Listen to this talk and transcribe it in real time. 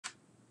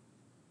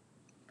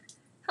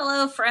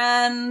Hello,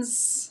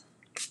 friends.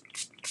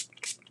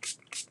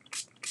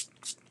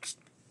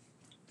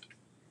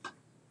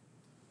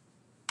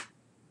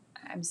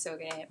 I'm so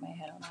gonna hit my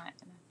head on that,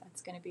 and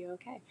that's gonna be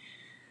okay.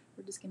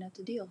 We're just gonna have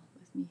to deal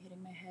with me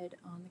hitting my head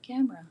on the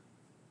camera.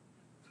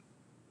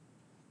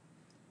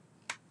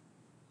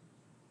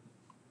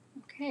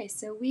 Okay,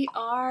 so we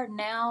are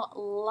now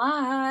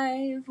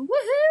live.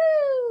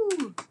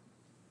 Woohoo!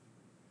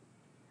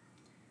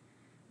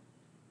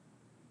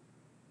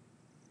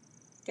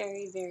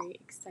 Very, very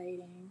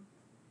exciting.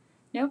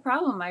 No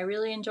problem. I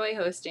really enjoy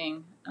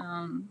hosting.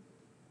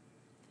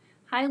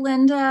 Hi,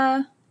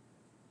 Linda.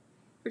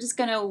 We're just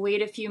going to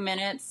wait a few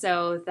minutes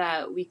so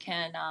that we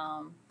can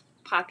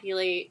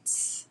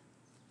populate,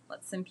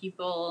 let some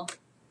people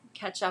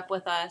catch up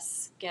with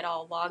us, get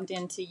all logged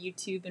into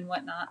YouTube and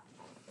whatnot.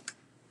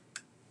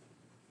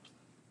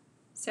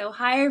 So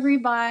hi,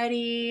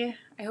 everybody.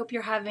 I hope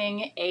you're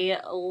having a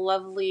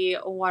lovely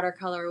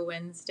Watercolor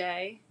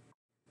Wednesday.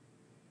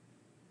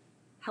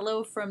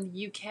 Hello from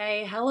the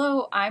UK.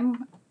 Hello,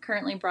 I'm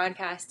currently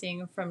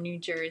broadcasting from New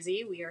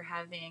Jersey. We are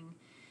having,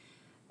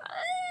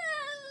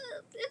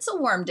 it's a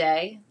warm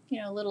day,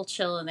 a little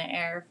chill in the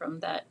air from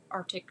that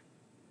Arctic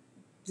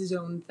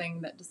zone thing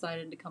that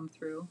decided to come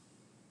through.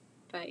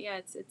 But yeah,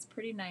 it's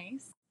pretty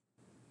nice.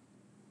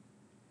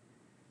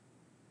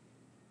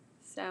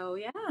 So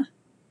yeah.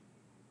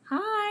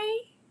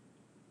 Hi.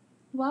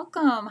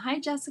 Welcome. Hi,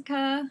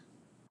 Jessica.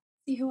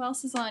 See who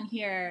else is on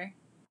here.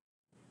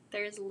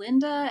 There's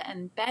Linda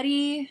and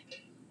Betty,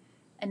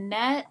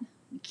 Annette,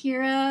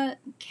 Kira,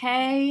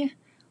 Kay.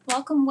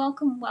 Welcome,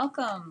 welcome,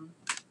 welcome.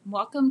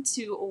 Welcome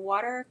to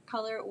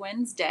Watercolor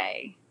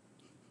Wednesday.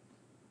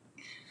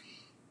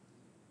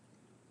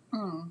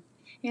 You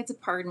have to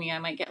pardon me. I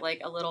might get like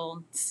a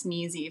little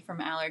sneezy from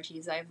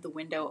allergies. I have the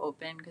window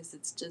open because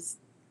it's just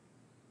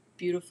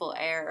beautiful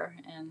air,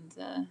 and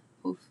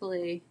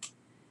hopefully,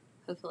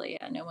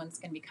 yeah, no one's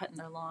gonna be cutting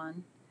their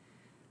lawn.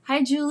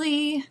 Hi,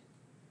 Julie.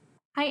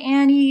 Hi,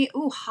 Annie.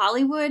 Ooh,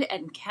 Hollywood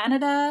and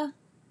Canada.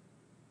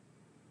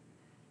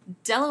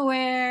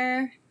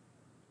 Delaware.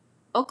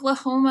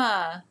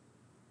 Oklahoma.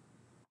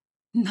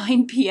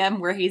 9 p.m.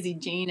 where Hazy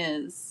Jane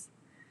is.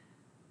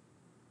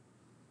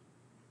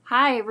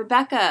 Hi,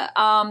 Rebecca.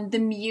 The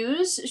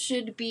muse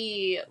should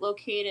be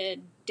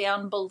located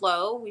down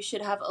below. We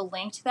should have a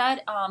link to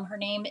that. Her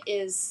name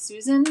is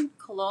Susan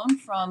Cologne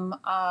from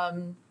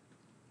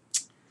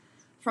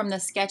the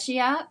Sketchy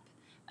app.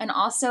 And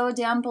also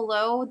down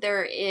below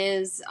there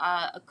is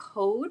a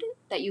code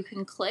that you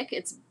can click.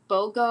 It's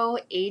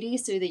BOGO80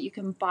 so that you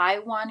can buy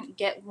one,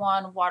 get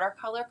one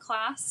watercolor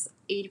class,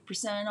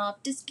 80%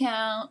 off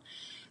discount,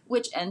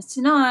 which ends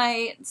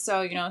tonight.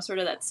 So, sort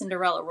of that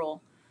Cinderella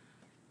rule.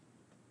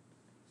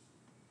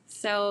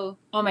 So,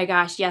 oh my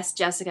gosh, yes,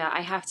 Jessica, I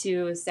have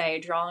to say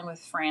drawing with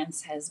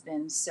France has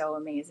been so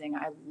amazing.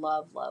 I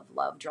love, love,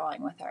 love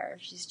drawing with her.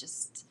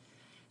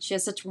 She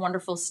has such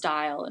wonderful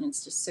style, and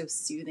it's just so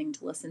soothing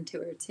to listen to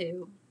her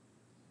too.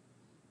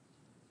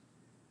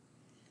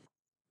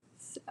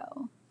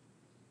 So,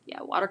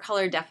 yeah,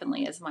 watercolor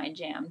definitely is my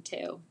jam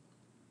too.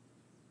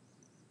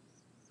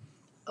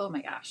 Oh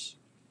my gosh.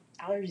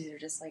 Allergies are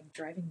just like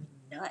driving me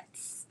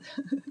nuts.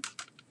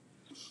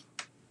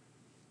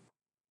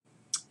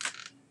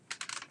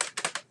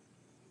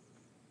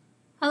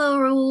 Hello,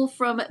 Raul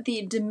from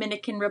the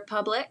Dominican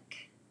Republic.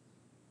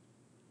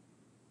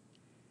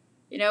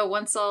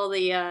 Once all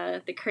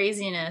the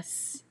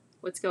craziness,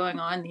 what's going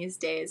on these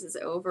days is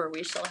over,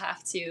 we shall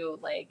have to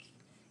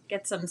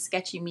get some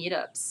sketchy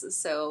meetups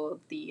so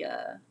the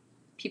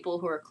people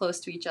who are close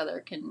to each other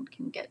can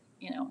get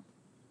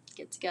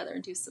together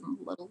and do some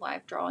little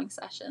live drawing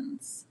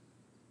sessions.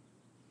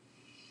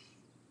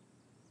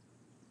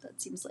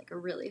 That seems like a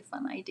really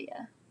fun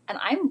idea. And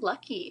I'm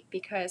lucky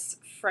because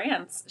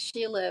France,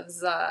 she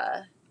lives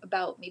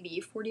about maybe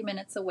 40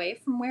 minutes away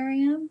from where I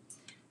am.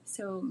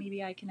 So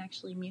maybe I can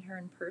actually meet her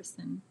in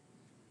person.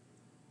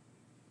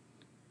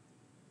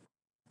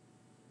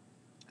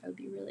 I would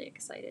be really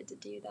excited to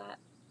do that.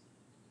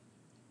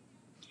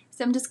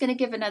 So I'm just going to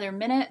give another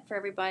minute for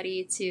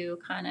everybody to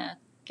kind of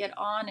get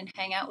on and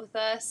hang out with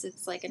us.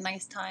 It's like a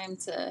nice time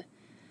to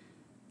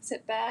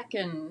sit back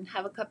and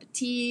have a cup of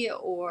tea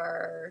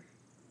or,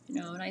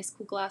 a nice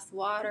cool glass of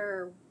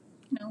water,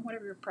 or,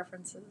 whatever your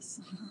preference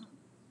is.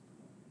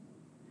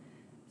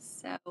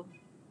 So,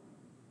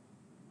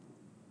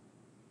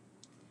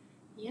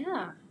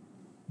 yeah.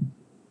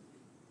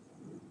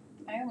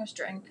 I almost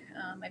drank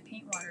my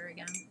paint water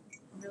again.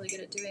 I'm really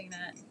good at doing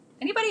that.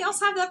 Anybody else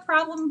have that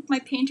problem? My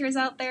painters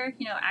out there,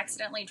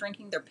 accidentally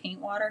drinking their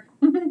paint water?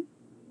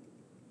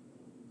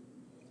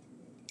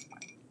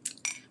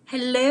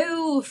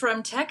 Hello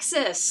from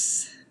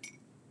Texas.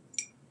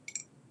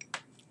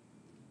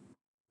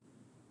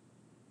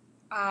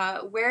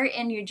 We're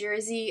in New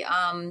Jersey.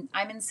 I'm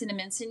in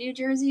Cinnaminson, New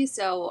Jersey,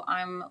 so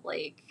I'm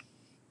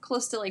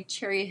close to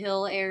Cherry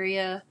Hill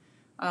area,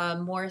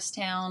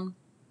 Morristown.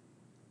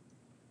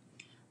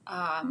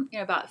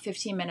 About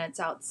 15 minutes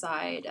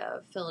outside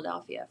of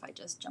Philadelphia if I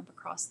just jump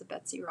across the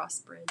Betsy Ross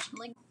Bridge.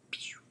 I'm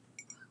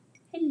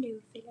Hello,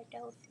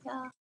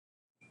 Philadelphia.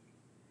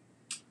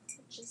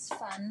 Which is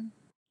fun.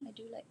 I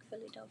do like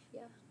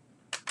Philadelphia.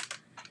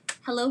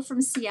 Hello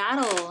from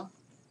Seattle.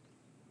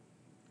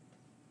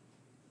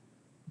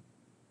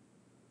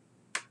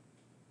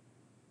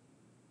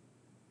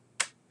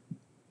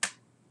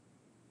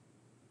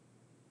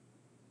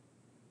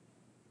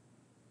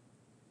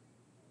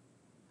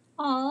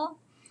 Aw,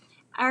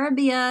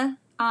 Arabia,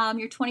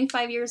 you're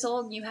 25 years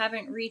old and you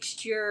haven't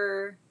reached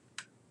your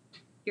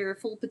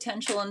full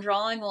potential in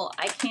drawing. Well,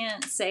 I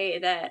can't say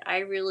that I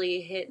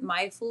really hit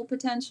my full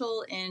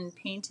potential in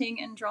painting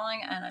and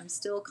drawing, and I'm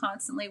still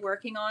constantly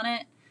working on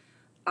it.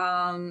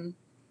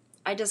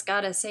 I just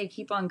gotta say,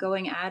 keep on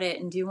going at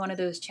it and do one of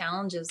those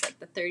challenges like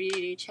the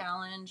 30-day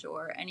challenge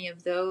or any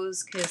of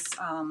those, because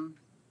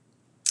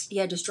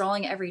yeah, just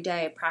drawing every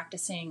day,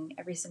 practicing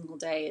every single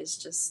day is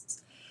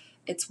just,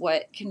 it's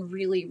what can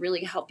really,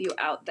 really help you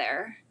out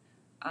there.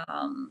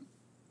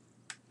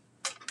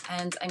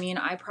 And I mean,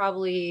 I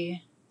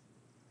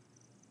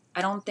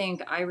don't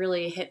think I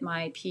really hit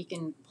my peak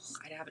in,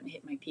 I haven't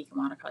hit my peak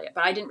in watercolor yet,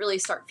 but I didn't really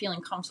start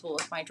feeling comfortable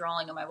with my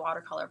drawing and my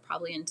watercolor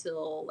probably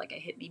until like I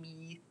hit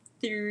maybe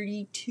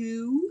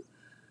 32,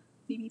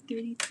 maybe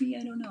 33,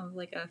 I don't know,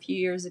 like a few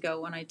years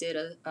ago when I did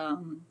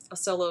a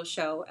solo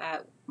show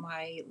at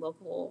my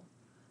local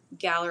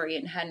gallery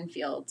in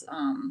Haddonfield.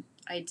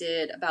 I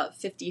did about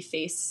 50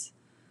 face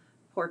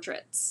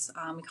portraits.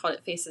 We called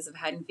it Faces of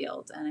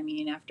Haddonfield. And I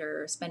mean,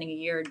 after spending a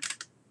year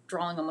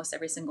drawing almost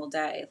every single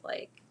day,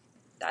 like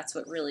that's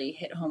what really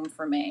hit home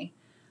for me.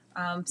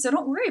 So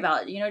don't worry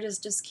about it. You know,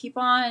 just keep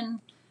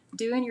on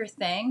doing your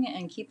thing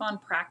and keep on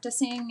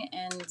practicing,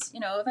 and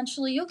you know,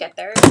 eventually you'll get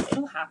there.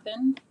 It'll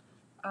happen.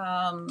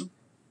 Oh,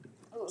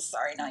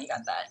 sorry. Now you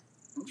got that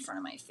in front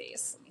of my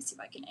face. Let me see if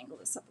I can angle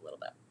this up a little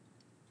bit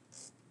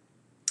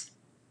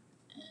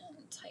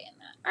and tighten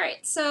that. All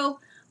right. So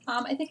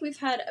I think we've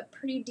had a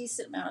pretty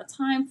decent amount of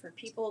time for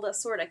people to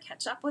sort of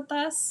catch up with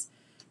us.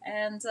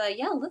 And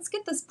yeah, let's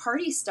get this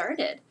party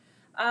started.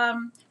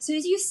 So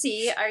as you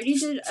see, I already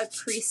did a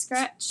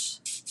pre-sketch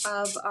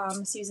of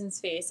Susan's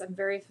face. I'm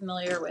very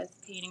familiar with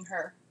painting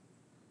her.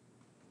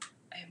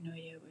 I have no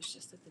idea, it was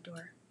just at the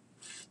door.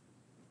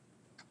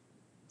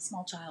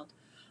 Small child.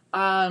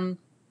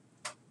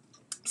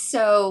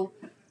 So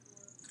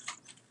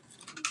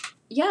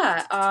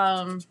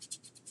yeah,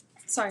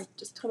 sorry,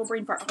 just total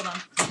brain fart. Hold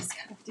on, I just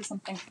gotta do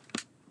something.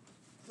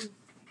 I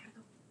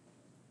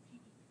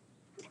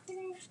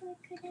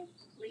gotta go.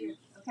 Later,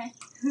 okay?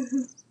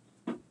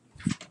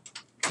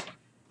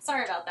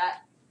 Sorry about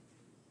that.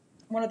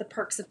 One of the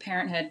perks of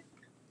parenthood.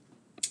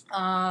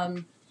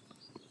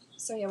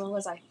 So yeah, where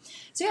was I?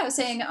 So yeah, I was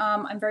saying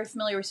I'm very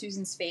familiar with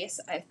Susan's face.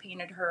 I've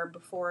painted her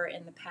before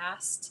in the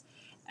past,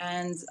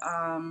 and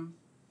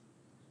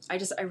I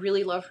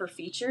really love her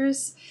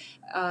features.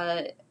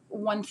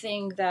 One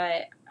thing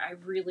that I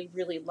really,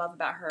 really love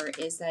about her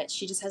is that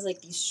she just has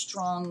like these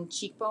strong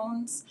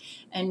cheekbones,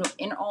 and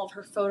in all of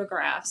her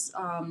photographs,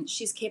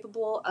 she's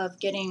capable of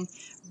getting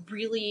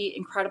really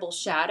incredible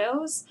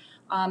shadows.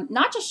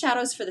 Not just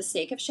shadows for the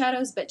sake of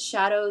shadows, but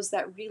shadows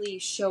that really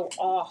show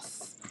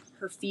off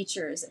her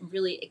features and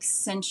really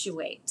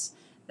accentuate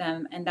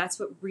them. And that's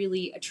what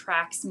really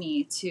attracts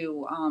me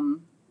to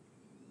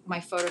my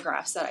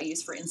photographs that I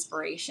use for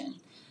inspiration.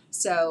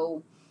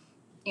 So,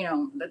 you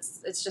know,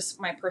 it's just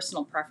my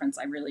personal preference.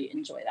 I really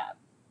enjoy that.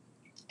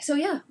 So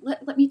yeah,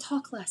 let me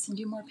talk less and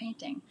do more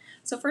painting.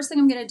 So first thing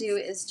I'm going to do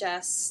is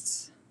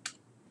just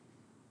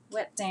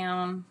wet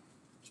down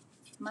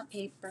my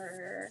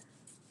paper.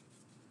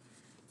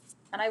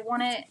 And I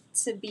want it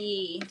to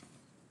be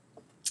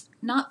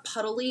not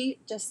puddly,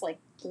 just like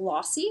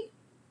glossy.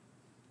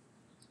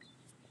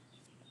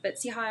 But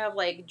see how I have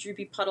like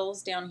droopy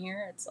puddles down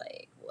here? It's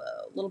like,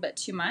 whoa, a little bit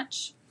too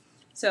much.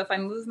 So if I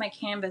move my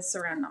canvas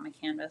around, not my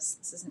canvas,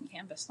 this isn't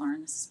canvas,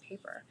 Lauren, this is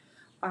paper.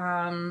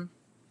 I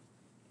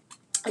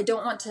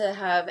don't want to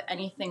have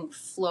anything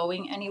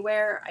flowing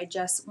anywhere. I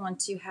just want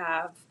to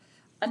have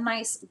a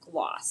nice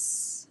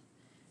gloss.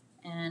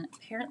 And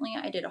apparently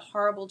I did a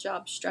horrible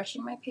job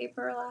stretching my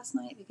paper last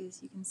night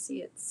because you can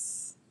see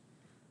it's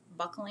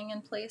buckling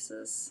in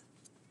places.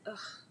 Ugh.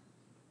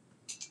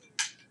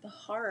 The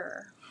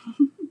horror.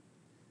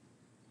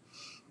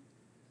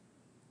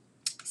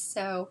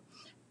 So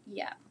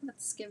yeah,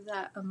 let's give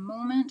that a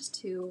moment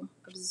to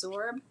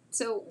absorb.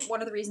 So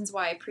one of the reasons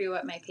why I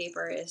pre-wet my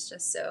paper is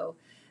just so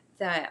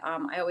that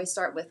I always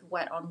start with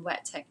wet on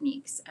wet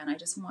techniques, and I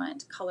just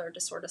want color to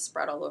sort of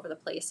spread all over the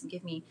place and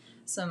give me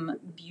some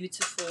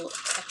beautiful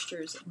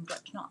textures and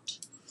whatnot.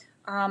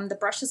 The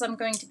brushes I'm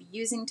going to be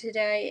using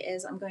today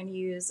is I'm going to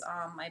use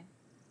my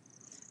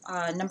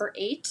number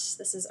 8.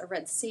 This is a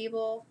red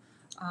sable.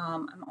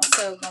 I'm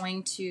also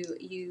going to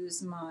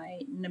use my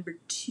number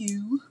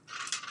 2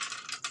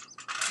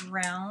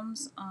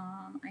 rounds.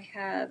 I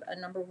have a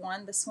number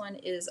 1. This one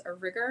is a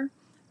rigger,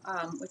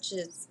 which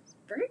is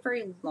very,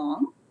 very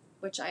long,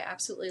 which I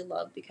absolutely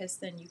love because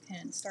then you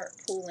can start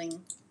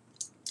pulling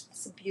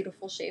some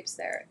beautiful shapes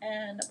there.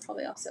 And I'm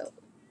probably also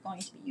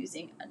going to be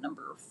using a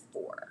number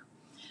 4.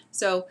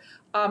 So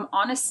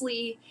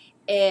honestly,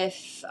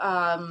 if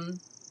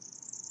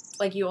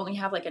like you only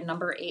have like a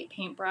number 8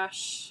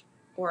 paintbrush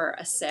or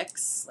a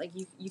 6, like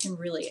you can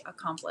really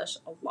accomplish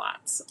a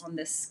lot on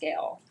this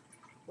scale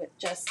with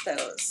just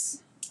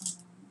those.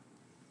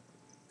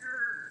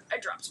 I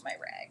dropped my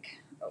rag.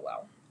 Oh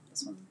well,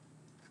 this one.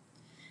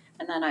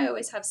 And then I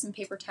always have some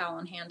paper towel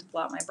on hand to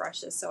blot my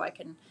brushes so I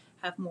can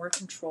have more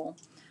control.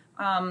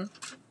 My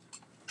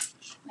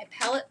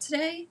palette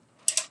today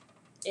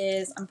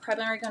is, I'm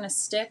probably going to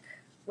stick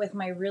with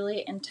my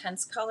really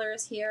intense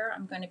colors here.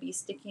 I'm going to be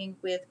sticking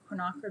with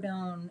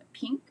Quinacridone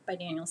Pink by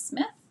Daniel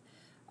Smith.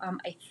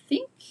 I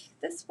think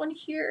this one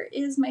here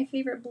is my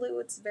favorite blue.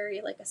 It's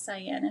very like a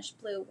cyanish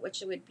blue,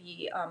 which it would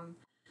be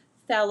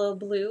phthalo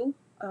blue,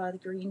 the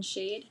green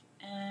shade.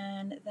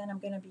 And then I'm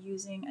going to be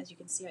using, as you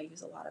can see, I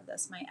use a lot of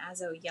this, my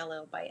Azo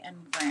Yellow by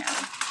M. Graham.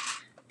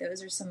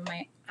 Those are some of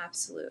my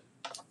absolute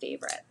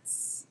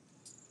favorites.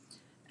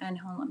 And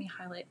hold on, let me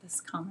highlight this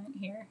comment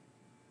here.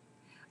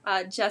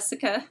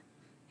 Jessica,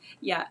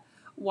 yeah,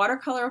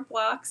 watercolor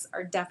blocks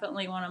are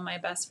definitely one of my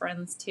best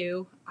friends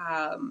too.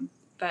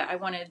 But I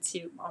wanted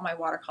to, all my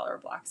watercolor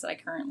blocks that I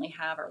currently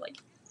have are like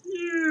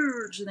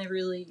huge, and I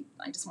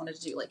just wanted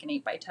to do like an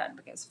 8 by 10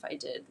 because if I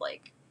did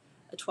like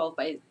a 12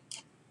 by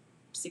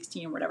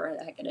 16 or whatever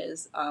the heck it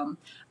is,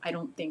 I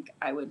don't think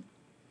I would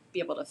be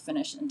able to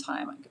finish in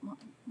time. What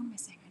am I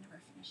saying? I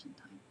never finish in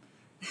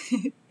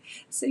time.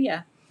 So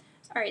yeah,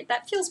 all right,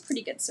 that feels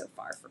pretty good so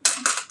far for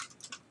me.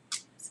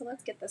 So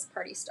let's get this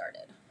party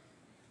started.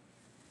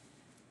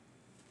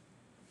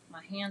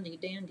 My handy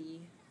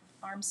dandy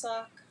arm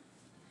sock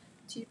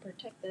to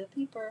protect the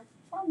paper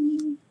from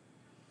me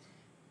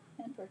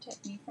and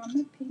protect me from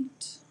the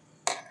paint.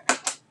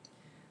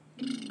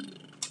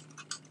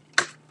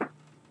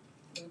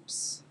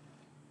 Oops.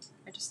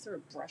 I just threw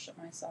a brush at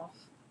myself.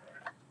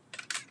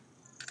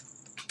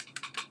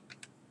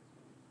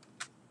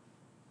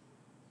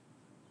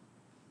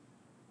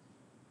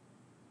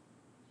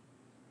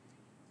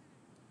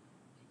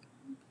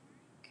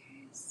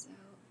 Okay, so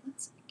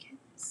let's get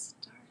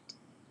started.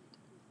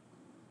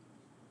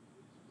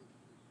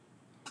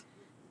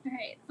 All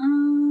right,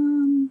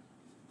 I'm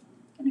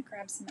gonna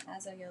grab some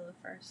Azo Yellow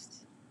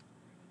first.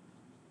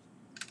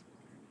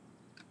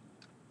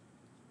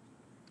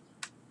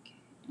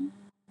 Okay, and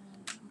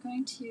I'm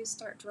going to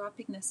start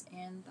dropping this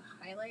in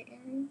the highlight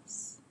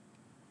areas.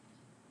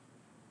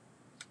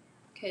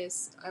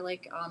 Because I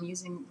like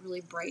using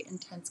really bright,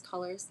 intense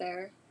colors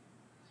there.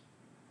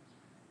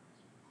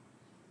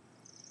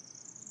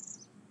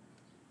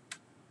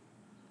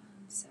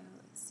 So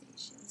let's see,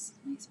 she has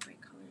some nice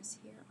bright colors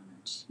here on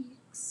her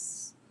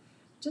cheeks.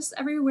 Just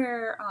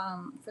everywhere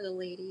for the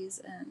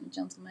ladies and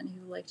gentlemen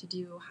who like to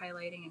do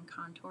highlighting and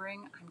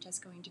contouring, I'm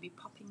just going to be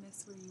popping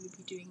this where you would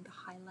be doing the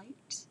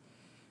highlight,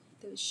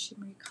 those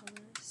shimmery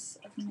colors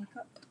of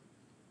makeup.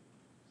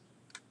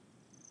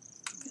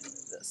 I'm going to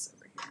move this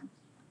over here.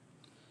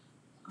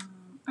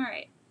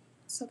 Alright,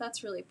 so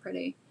that's really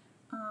pretty.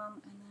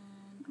 And then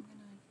I'm going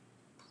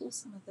to pull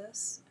some of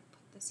this and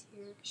put this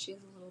here because she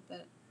has a little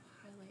bit of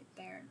highlight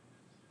there.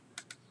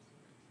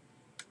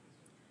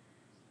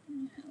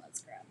 And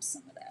let's grab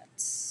some of that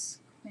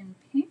Quin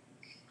Pink.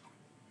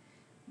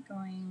 I'm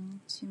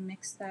going to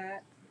mix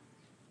that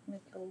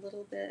with a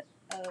little bit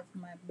of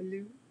my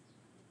blue.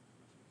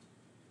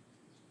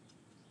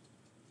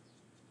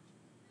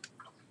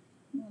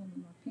 A little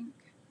more pink.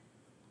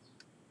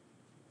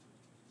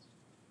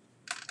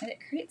 And it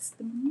creates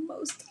the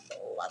most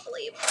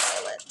lovely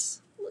violet.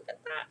 Look at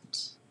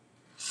that.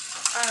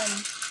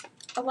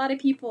 A lot of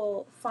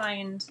people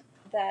find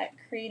that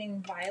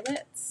creating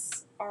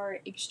violets are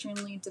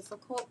extremely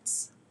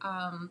difficult,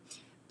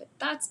 but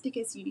that's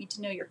because you need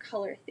to know your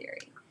color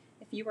theory.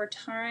 If you are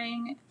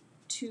trying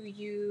to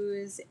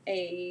use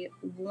a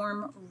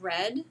warm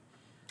red,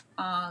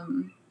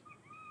 and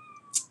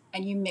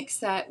you mix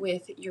that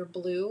with your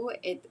blue,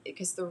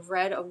 because the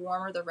red, the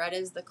warmer the red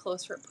is, the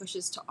closer it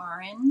pushes to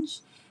orange.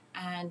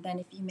 And then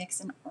if you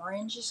mix an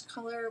orangish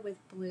color with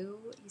blue,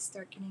 you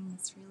start getting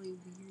this really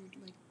weird,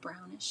 like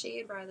brownish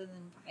shade rather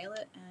than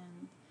violet,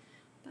 and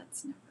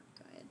that's never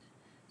good.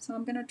 So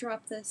I'm gonna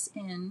drop this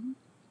in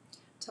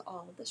to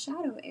all the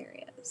shadow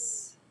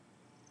areas.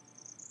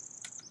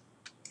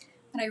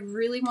 And I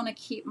really want to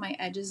keep my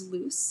edges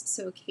loose,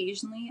 so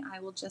occasionally I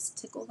will just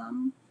tickle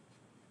them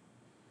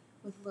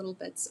with little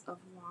bits of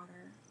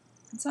water.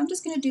 And so I'm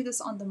just going to do this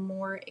on the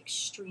more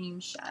extreme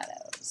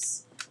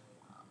shadows.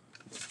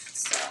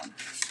 So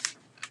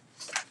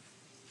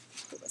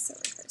pull this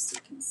over here so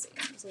you can see.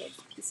 There's a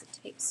little piece of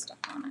tape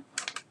stuck on it.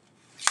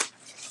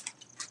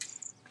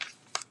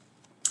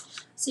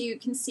 So you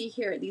can see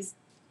here these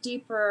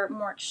deeper,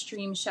 more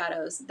extreme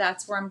shadows.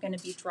 That's where I'm going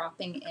to be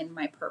dropping in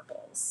my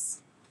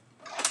purples.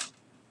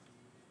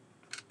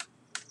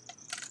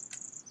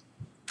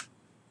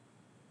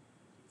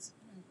 So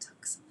I'm going to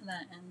tuck some of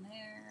that in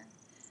there.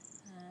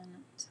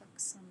 And tuck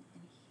some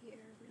in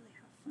here. Really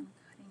have fun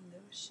cutting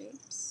those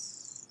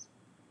shapes.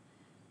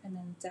 And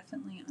then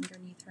definitely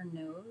underneath her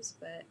nose,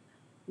 but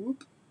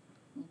whoop,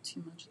 a little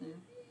too much there.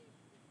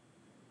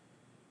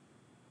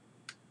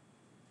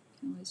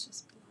 Can always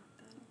just block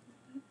that a little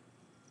bit.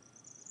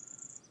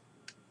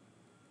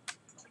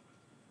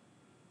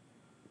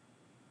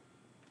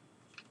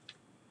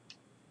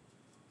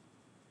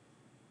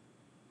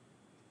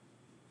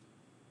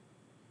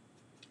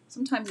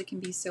 Sometimes it can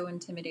be so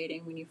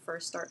intimidating when you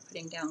first start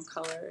putting down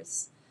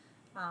colors.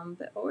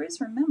 But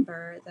always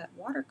remember that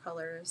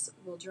watercolors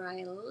will dry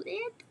a little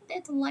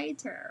bit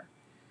lighter.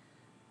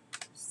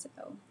 So,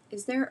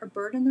 is there a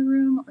bird in the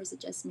room or is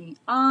it just me?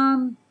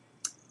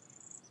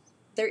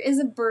 There is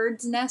a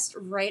bird's nest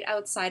right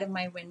outside of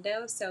my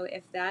window, so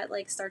if that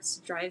like starts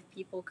to drive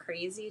people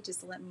crazy,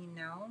 just let me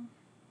know.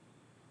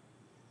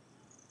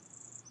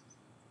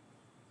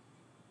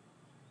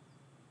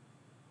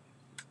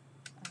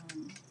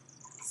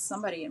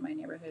 Somebody in my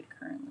neighborhood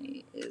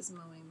currently is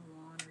mowing the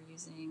lawn or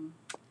using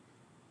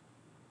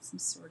some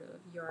sort of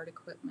yard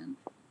equipment.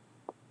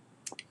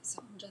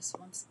 So I'm just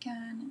once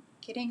again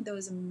getting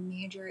those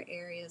major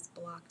areas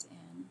blocked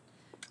in.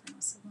 I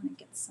also want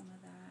to get some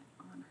of that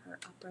on her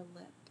upper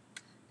lip,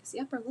 because the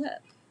upper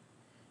lip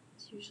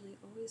is usually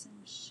always in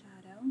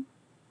shadow,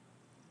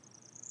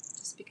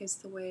 just because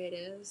the way it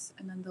is.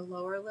 And then the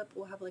lower lip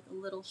will have like a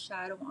little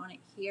shadow on it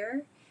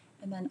here,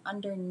 and then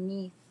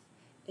underneath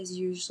is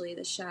usually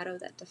the shadow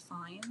that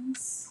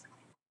defines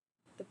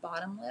the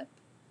bottom lip.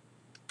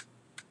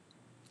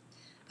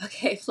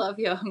 Okay,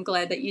 Flavio, I'm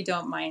glad that you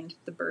don't mind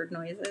the bird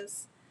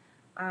noises.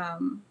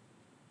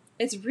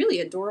 It's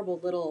really adorable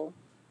little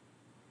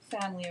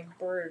family of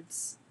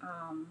birds.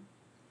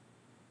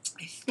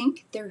 I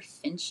think they're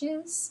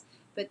finches,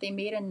 but they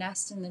made a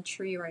nest in the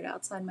tree right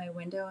outside my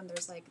window, and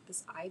there's like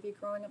this ivy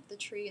growing up the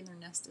tree, and their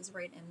nest is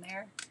right in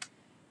there.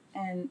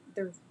 And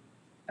they're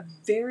a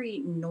very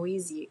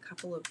noisy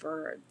couple of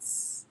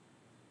birds.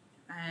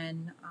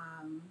 And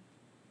I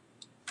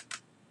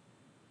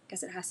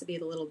guess it has to be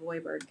the little boy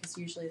bird, because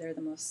usually they're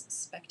the most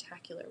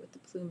spectacular with the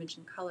plumage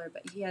and color.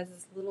 But he has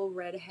this little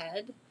red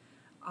head,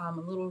 a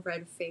little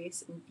red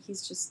face, and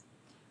he's just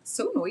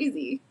so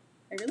noisy.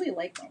 I really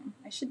like him.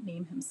 I should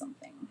name him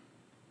something.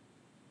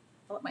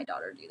 I'll let my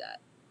daughter do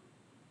that.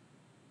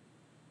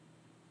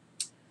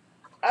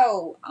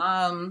 Oh,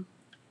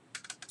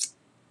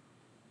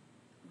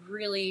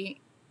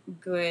 really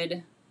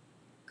good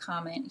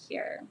comment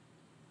here.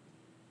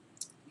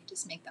 Let me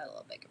just make that a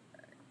little bigger.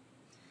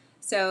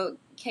 So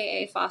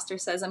K.A. Foster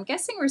says, I'm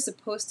guessing we're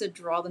supposed to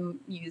draw the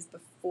muse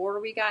before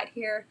we got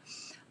here.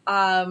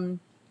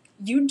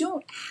 You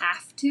don't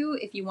have to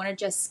if you want to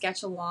just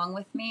sketch along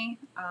with me.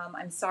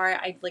 I'm sorry,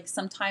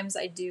 sometimes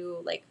I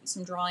do like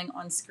some drawing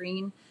on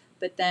screen,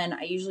 but then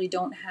I usually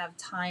don't have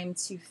time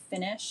to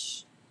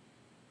finish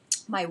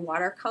my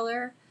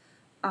watercolor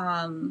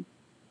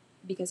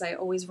because I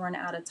always run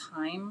out of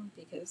time,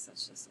 because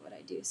that's just what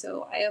I do.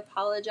 So I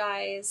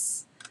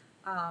apologize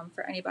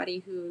for anybody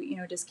who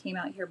just came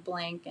out here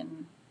blank.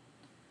 And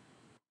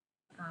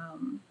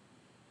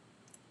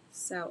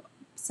so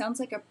sounds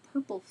like a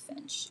purple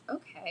finch.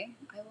 Okay,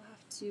 I will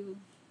have to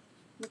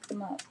look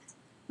them up.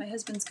 My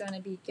husband's going to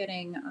be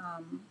getting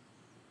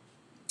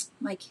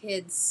my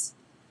kids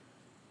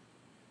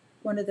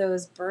one of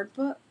those bird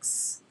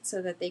books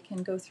so that they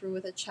can go through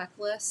with a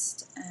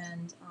checklist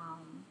and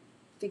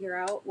figure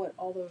out what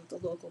all the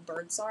local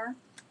birds are.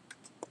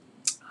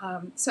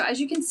 So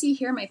as you can see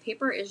here, my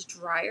paper is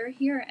drier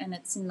here and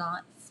it's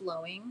not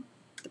flowing.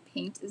 The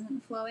paint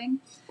isn't flowing.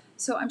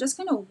 So I'm just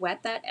going to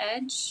wet that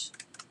edge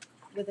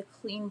with a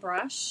clean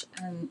brush,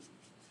 and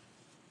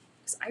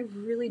because I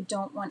really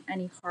don't want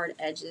any hard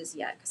edges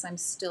yet, because I'm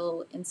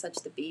still in such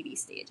the baby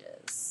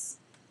stages.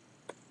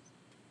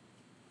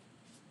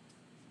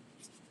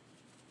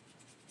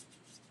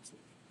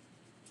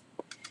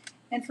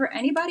 And for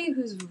anybody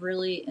who's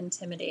really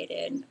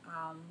intimidated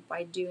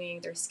by doing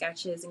their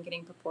sketches and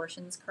getting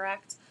proportions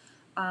correct,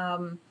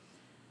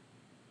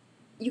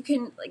 you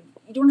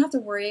don't have to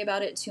worry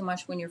about it too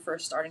much when you're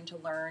first starting to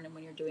learn and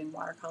when you're doing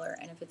watercolor.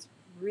 And if it's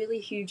really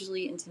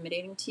hugely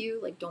intimidating to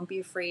you, don't be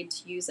afraid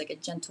to use a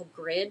gentle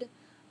grid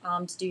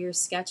to do your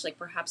sketch,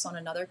 perhaps on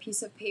another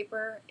piece of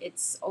paper.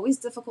 It's always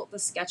difficult to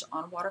sketch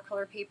on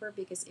watercolor paper,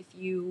 because if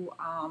you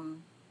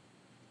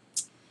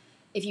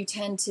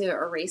tend to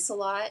erase a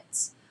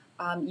lot,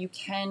 you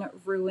can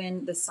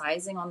ruin the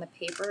sizing on the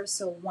paper.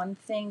 So one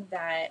thing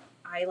that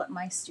I let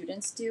my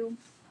students do,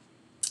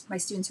 my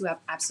students who have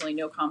absolutely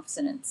no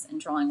confidence in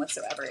drawing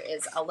whatsoever,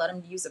 is I'll let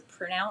them use a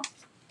printout.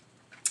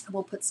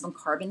 We'll put some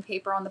carbon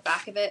paper on the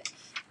back of it,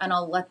 and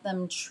I'll let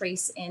them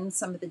trace in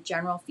some of the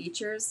general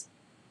features,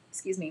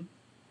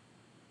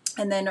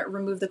 and then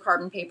remove the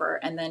carbon paper,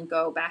 and then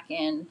go back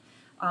in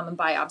and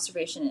by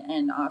observation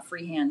and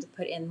freehand to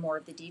put in more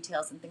of the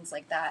details and things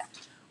like that.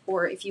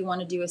 Or if you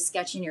want to do a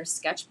sketch in your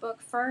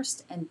sketchbook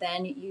first and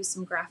then use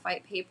some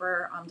graphite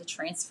paper to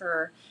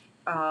transfer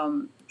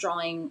your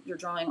drawing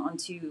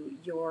onto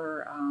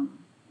your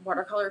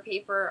watercolor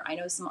paper. I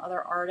know some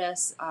other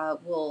artists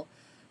will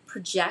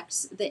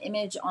project the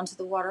image onto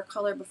the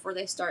watercolor before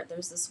they start.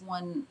 There's this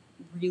one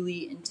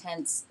really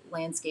intense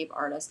landscape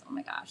artist. Oh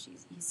my gosh,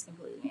 he's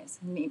completely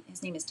amazing.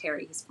 His name is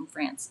Terry. He's from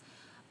France.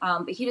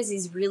 But he does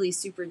these really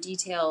super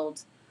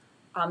detailed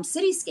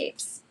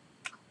cityscapes.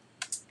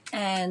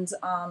 And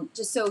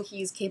just so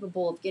he's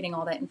capable of getting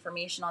all that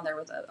information on there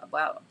with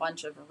about a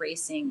bunch of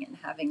erasing and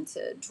having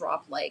to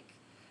drop like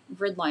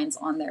grid lines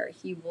on there,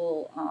 he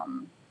will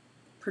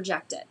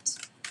project it.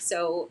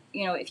 So,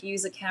 you know, if you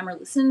use a camera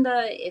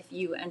Lucinda, if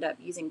you end up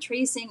using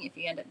tracing, if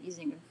you end up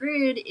using a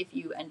grid, if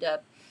you end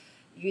up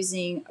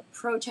using a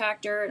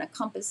protractor and a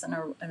compass and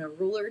a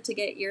ruler to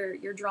get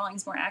your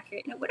drawings more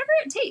accurate, you know, whatever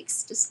it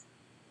takes, just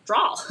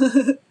draw.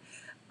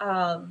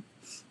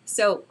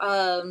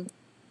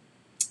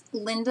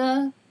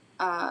 Linda,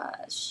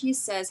 she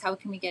says, how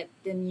can we get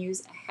the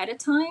muse ahead of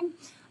time?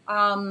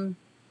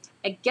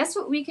 I guess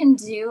what we can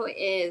do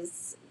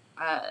is,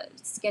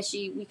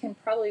 Sketchy, we can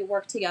probably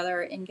work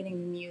together in getting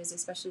the muse,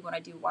 especially when I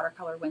do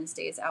Watercolor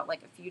Wednesdays, out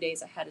like a few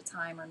days ahead of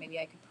time, or maybe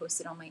I could post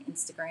it on my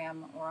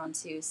Instagram or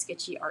onto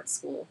Sketchy Art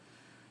School.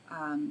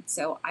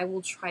 So I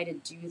will try to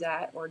do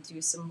that or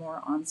do some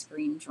more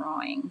on-screen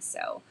drawing.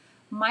 So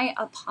my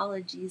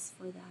apologies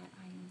for that.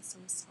 I am so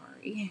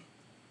sorry.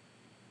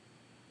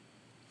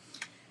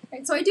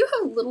 Right, so I do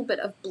have a little bit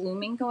of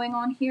blooming going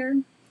on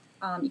here.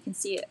 You can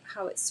see it,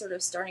 how it's sort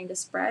of starting to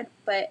spread,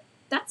 but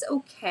that's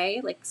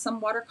okay. Like some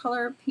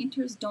watercolor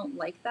painters don't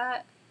like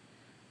that.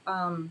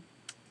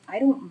 I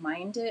don't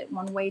mind it.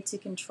 One way to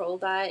control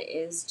that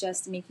is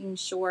just making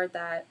sure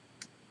that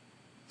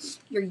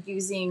you're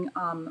using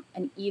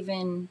an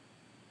even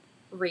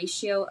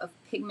ratio of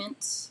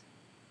pigment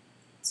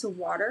to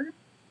water.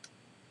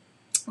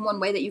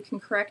 One way that you can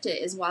correct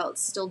it is while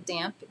it's still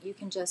damp, you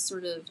can just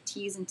sort of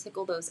tease and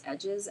tickle those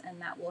edges, and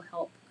that will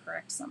help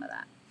correct some of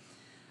that.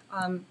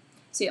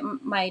 So yeah,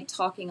 my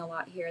talking a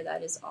lot here,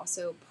 that is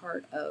also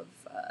part of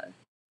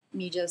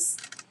me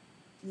just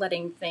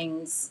letting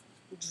things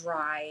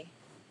dry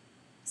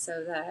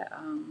so that,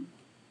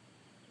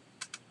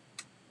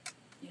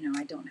 you know,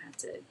 I don't have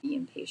to be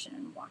impatient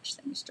and watch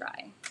things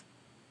dry.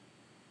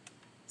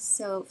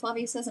 So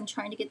Flavia says, I'm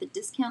trying to get the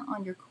discount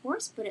on your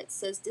course, but it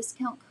says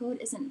discount code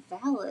isn't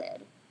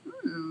valid.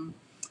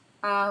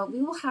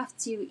 We will have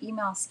to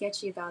email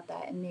Sketchy about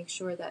that and make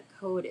sure that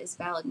code is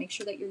valid. Make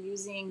sure that you're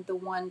using the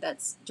one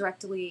that's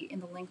directly in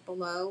the link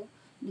below,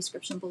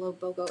 description below,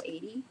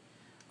 BOGO80.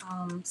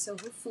 So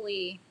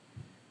hopefully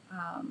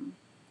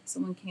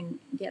someone can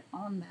get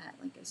on that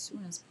like as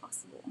soon as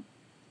possible.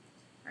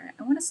 All right,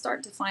 I want to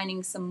start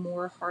defining some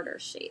more harder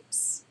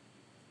shapes.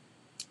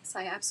 So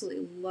I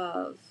absolutely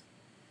love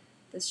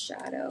this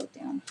shadow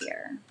down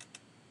here.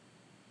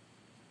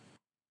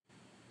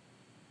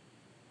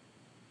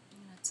 I'm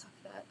going to tuck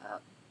that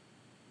up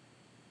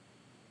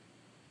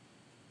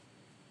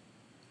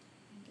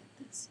and get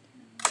this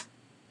down.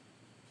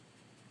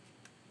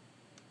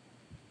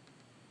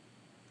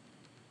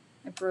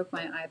 I broke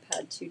my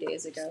iPad 2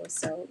 days ago,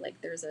 so like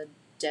there's a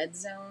dead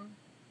zone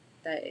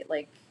that it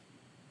like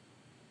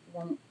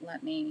won't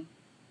let me.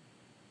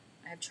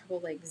 I have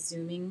trouble like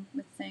zooming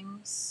with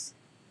things.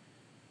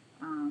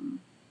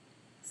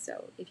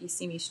 So if you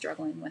see me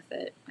struggling with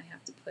it, I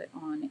have to put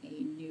on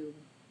a new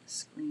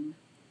screen.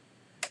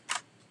 All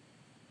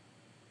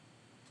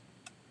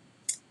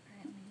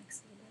right, let me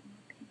mix a little bit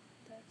more paint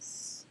with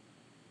this.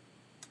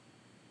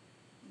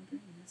 And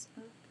bring this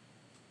up.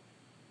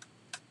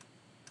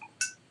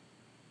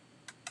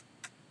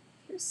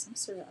 Here's some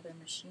sort of other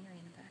machinery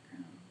in the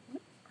background.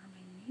 What are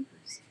my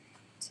neighbors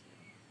up to?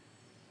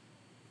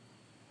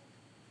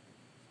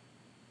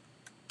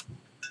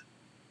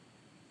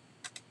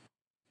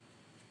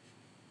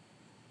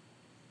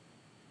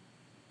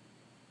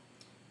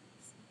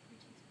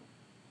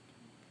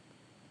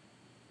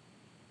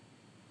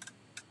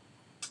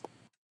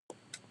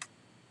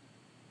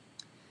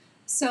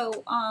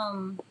 So,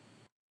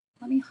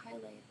 let me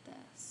highlight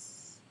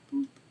this.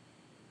 Boop,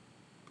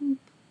 boop.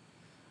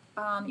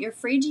 You're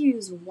afraid to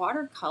use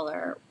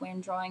watercolor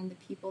when drawing the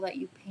people that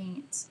you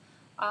paint.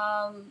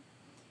 I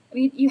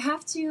mean, you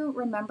have to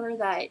remember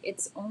that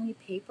it's only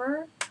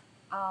paper,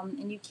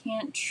 and you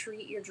can't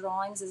treat your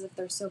drawings as if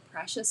they're so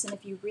precious. And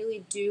if you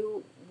really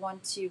do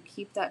want to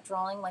keep that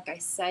drawing, like I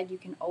said, you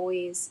can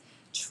always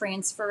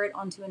transfer it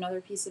onto another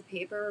piece of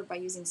paper by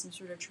using some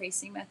sort of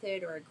tracing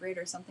method or a grid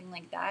or something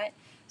like that.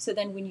 So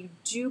then when you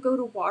do go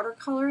to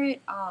watercolor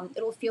it,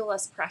 it'll feel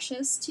less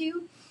precious to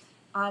you.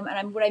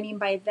 What I mean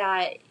by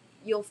that,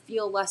 you'll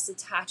feel less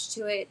attached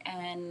to it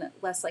and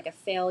less like a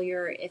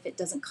failure if it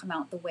doesn't come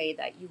out the way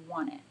that you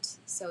want it.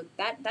 So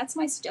that's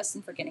my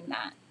suggestion for getting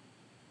that.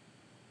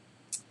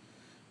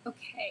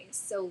 Okay,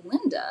 so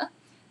Linda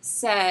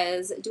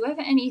says, do I have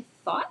any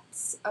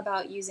thoughts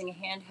about using a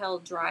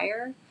handheld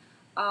dryer?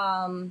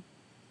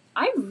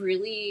 I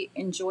really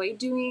enjoy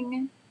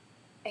doing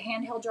a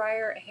handheld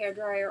dryer, a hair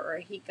dryer, or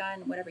a heat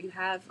gun, whatever you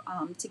have,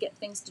 to get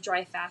things to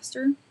dry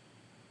faster.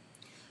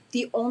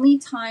 The only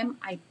time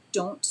I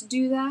don't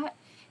do that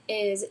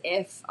is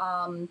if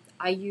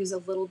I use a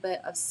little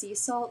bit of sea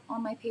salt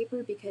on my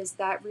paper, because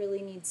that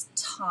really needs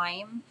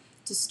time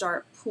to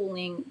start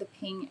pooling the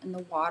paint and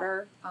the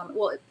water.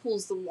 Well, it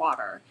pools the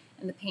water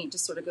and the paint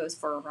just sort of goes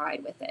for a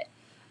ride with it.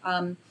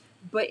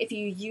 But if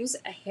you use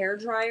a hair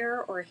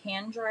dryer or a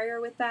hand dryer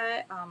with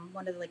that,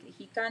 one of the, like the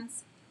heat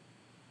guns,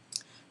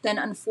 then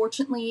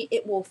unfortunately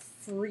it will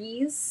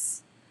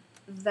freeze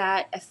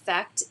that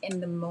effect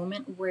in the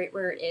moment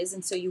where it is,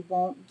 and so you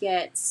won't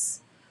get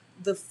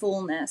the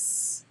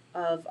fullness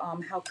of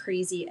how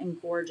crazy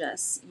and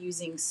gorgeous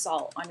using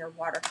salt on your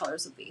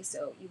watercolors will be.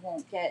 So you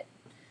won't get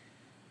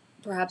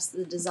perhaps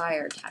the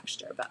desired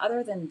texture. But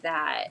other than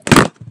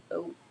that,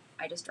 oh,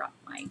 I just dropped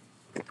my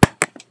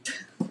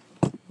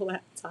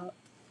laptop.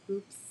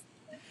 Oops.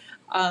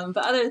 But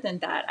other than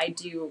that, I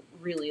do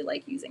really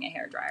like using a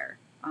hairdryer.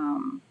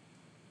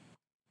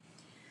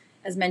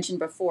 As mentioned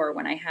before,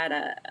 when I had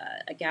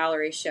a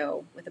gallery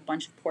show with a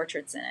bunch of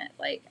portraits in it,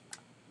 like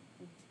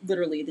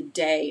literally the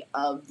day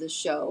of the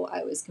show,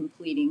 I was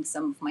completing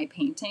some of my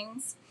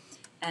paintings,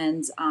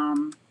 and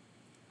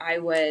I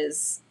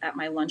was at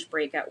my lunch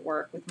break at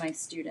work with my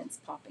students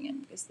popping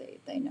in because they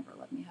never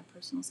let me have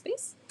personal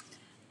space.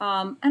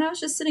 And I was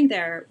just sitting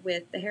there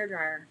with the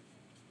hairdryer,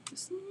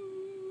 just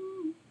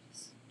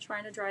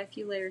trying to dry a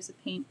few layers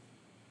of paint.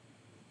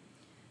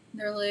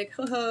 And they're like,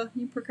 haha,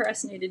 you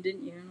procrastinated,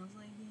 didn't you? And I was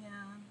like, yeah,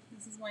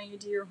 this is why you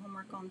do your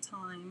homework on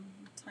time.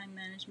 Time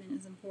management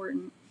is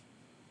important.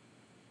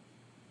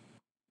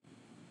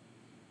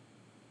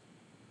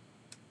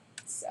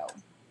 So,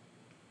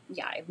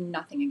 yeah, I have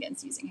nothing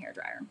against using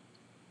hairdryer.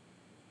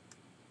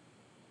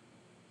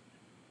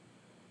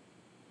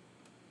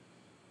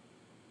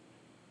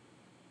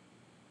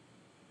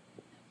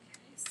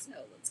 Okay, so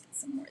let's get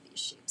some more of these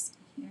shapes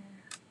in here.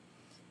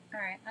 All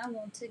right, I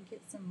want to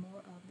get some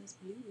more of this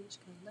bluish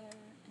color.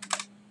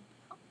 And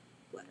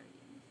what are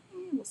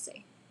you? We'll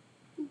see.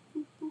 Boop,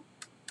 boop, boop.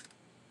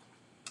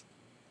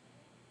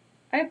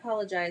 I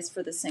apologize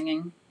for the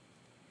singing.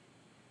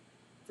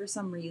 For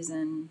some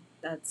reason,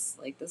 that's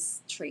like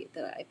this trait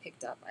that I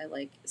picked up. I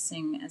like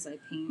sing as I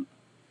paint,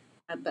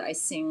 but I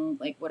sing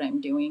like what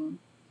I'm doing.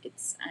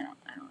 It's I don't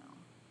know.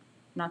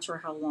 Not sure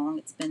how long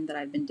it's been that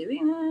I've been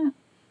doing that,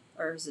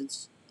 or is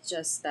it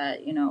just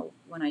that, you know,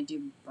 when I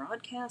do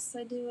broadcasts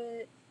I do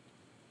it.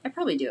 I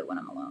probably do it when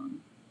I'm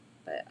alone,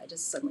 but I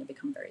just suddenly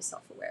become very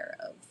self-aware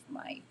of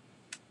my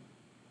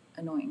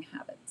annoying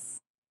habits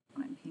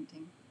when I'm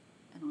painting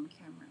and on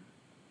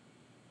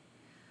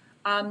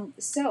camera.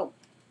 So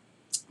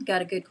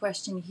got a good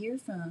question here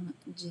from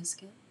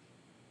Jessica.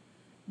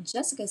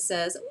 Jessica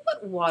says,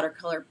 what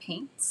watercolor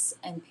paints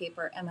and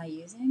paper am I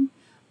using?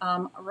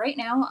 Right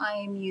now I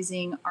am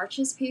using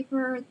Arches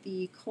paper,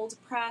 the cold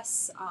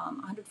press,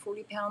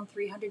 140 pound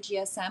 300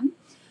 GSM.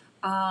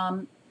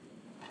 I'm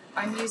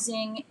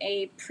using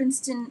a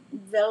Princeton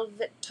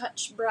Velvet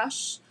Touch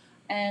brush,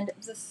 and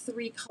the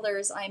three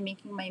colors I'm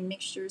making my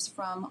mixtures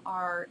from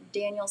are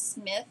Daniel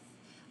Smith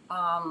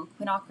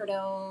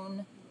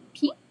Quinacridone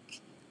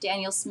Pink,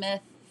 Daniel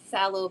Smith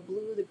Phthalo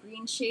Blue, the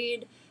green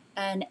shade,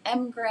 and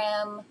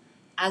M-Gram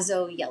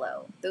Azo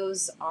Yellow.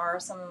 Those are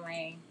some of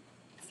my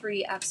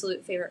three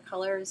absolute favorite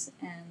colors,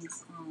 and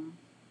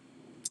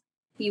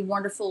the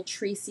wonderful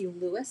Tracy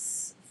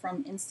Lewis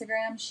from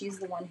Instagram, she's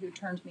the one who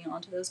turned me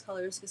on to those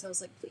colors, because I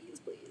was like, please,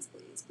 please,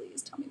 please,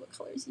 please tell me what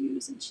colors you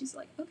use. And she's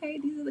like, okay,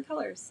 these are the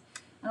colors.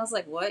 And I was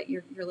like, what?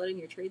 You're letting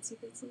your trade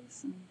secrets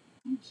loose? And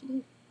yeah, she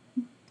did.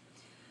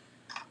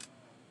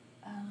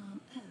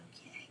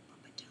 Okay.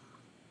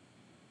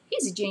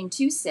 Easy Jane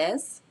 2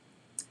 says,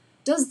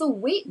 does the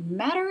weight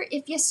matter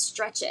if you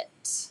stretch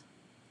it?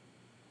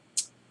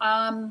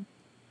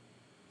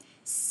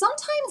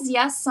 Sometimes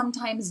yes,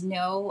 sometimes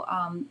no.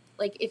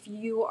 Like if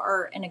you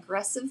are an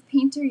aggressive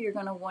painter, you're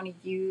going to want to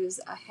use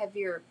a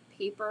heavier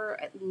paper,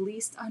 at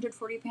least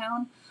 140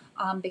 pound,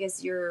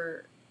 because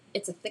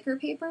it's a thicker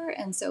paper,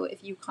 and so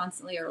if you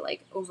constantly are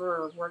like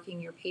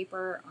overworking your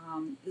paper,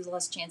 there's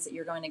less chance that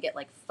you're going to get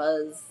like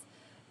fuzz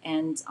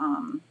and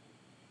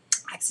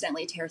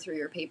accidentally tear through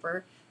your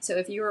paper. So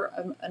if you're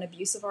an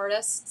abusive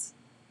artist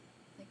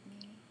like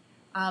me,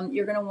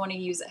 you're going to want to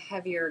use a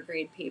heavier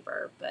grade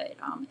paper, but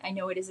I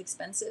know it is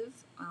expensive.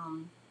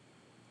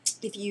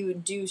 If you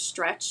do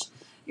stretch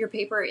your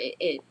paper,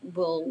 it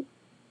will,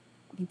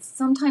 I mean,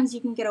 sometimes you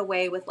can get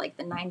away with like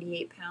the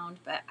 98 pound,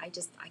 but I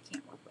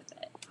can't work with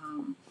it.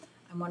 I'm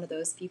one of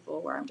those people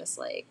where I'm just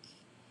like,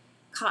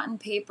 cotton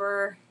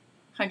paper,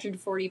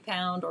 140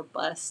 pound or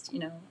bust, you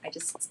know, I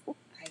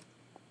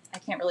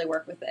can't really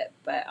work with it.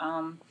 But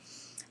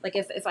like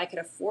if I could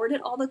afford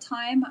it all the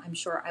time, I'm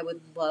sure I would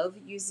love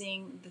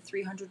using the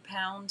 300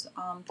 pound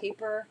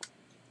paper.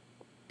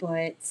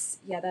 But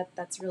yeah,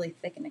 that's really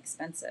thick and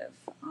expensive.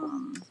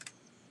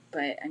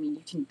 But I mean,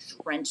 you can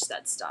drench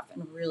that stuff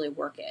and really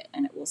work it,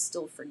 and it will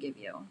still forgive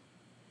you.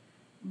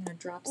 I'm gonna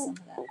drop some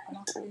of that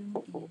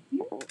quinacridone in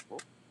here.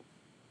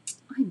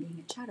 I'm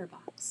being a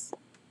chatterbox.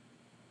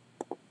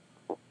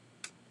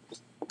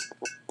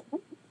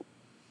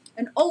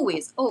 And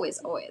always, always,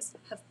 always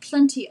have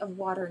plenty of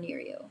water near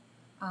you.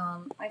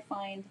 I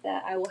find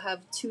that I will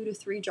have 2 to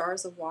 3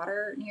 jars of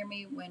water near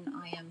me when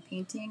I am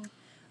painting.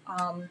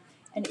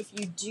 And if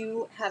you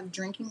do have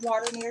drinking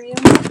water near you,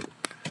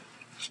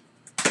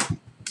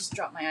 just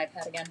drop my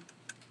iPad again.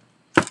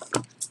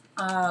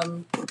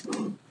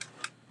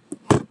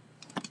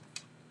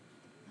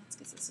 Let's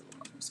get this a little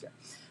more obscure.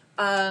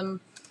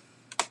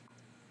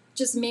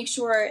 just make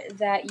sure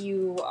that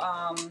you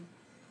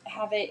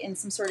have it in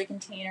some sort of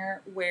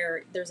container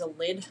where there's a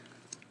lid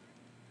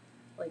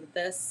like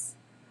this,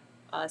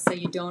 so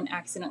you don't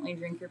accidentally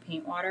drink your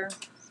paint water,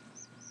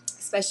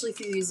 especially if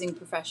you're using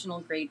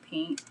professional grade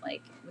paint,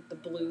 like with the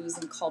blues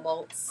and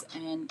cobalts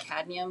and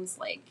cadmiums.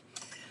 Like,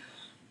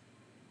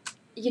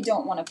 you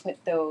don't want to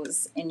put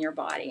those in your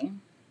body.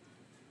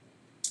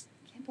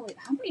 I can't believe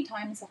how many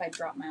times have I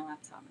dropped my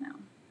laptop now?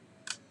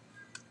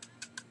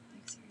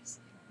 Like,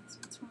 seriously,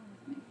 what's wrong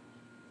with me?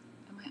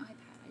 And my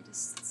iPad,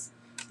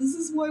 this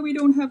is why we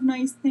don't have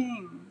nice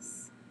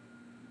things.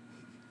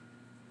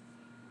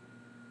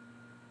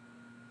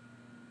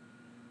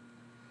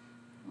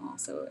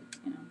 Also,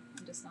 you know,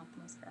 I'm just not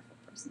the most careful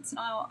person. So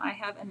now I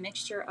have a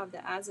mixture of the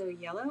Azo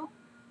yellow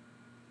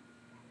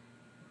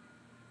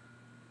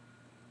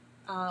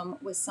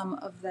with some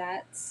of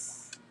that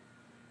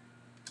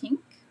pink.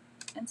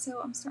 And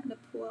so I'm starting to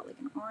pull out like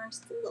an orange.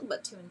 It's a little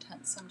bit too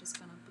intense, so I'm just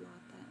going to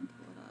blot that and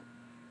pull it up.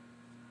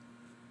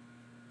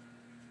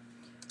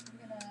 I'm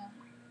going to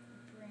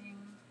bring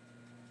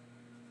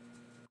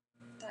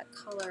that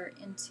color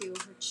into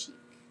her cheek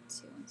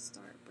too and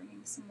start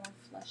bringing some more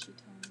fleshy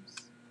tones.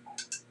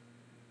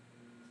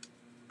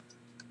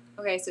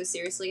 Okay, so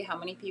seriously, how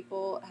many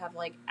people have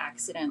like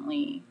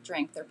accidentally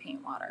drank their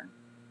paint water?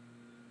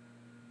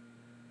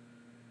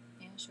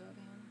 Yeah, show of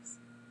hands.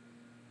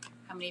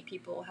 How many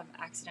people have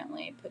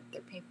accidentally put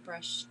their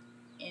paintbrush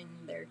in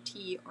their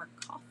tea or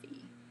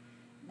coffee?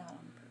 Not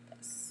on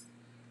purpose.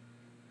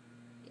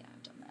 Yeah,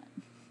 I've done that.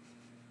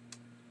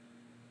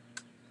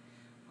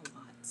 A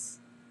lot.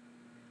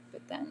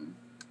 But then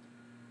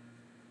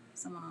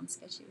someone on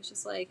Sketchy was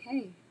just like,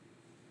 hey,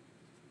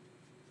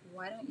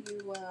 why don't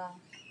you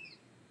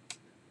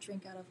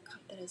drink out of a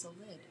cup that has a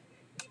lid?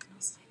 And I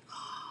was like,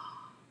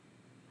 oh,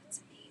 that's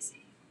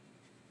amazing.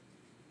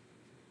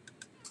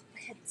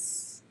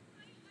 Lids.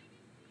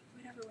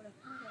 Whatever would have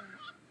thought of it.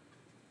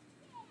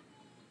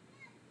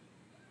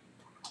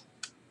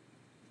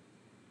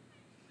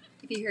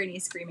 If you hear any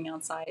screaming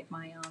outside,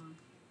 my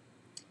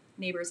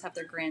neighbors have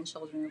their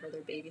grandchildren over.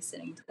 They're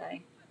babysitting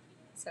today.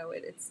 So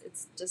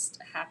it's just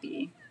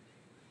happy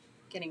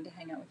getting to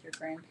hang out with your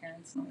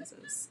grandparents'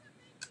 noises.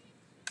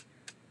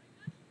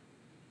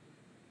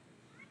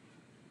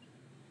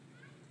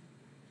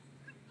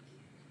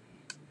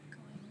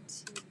 I'm going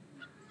to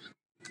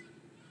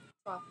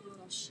drop a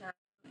little shadow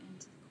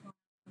into the corner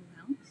of the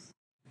mouth,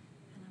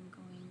 and I'm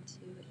going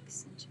to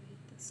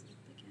accentuate this lip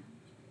again.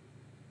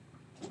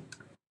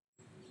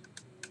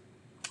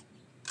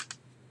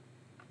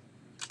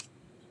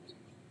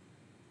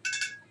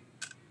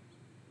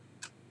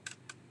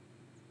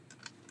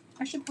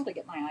 I should probably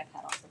get my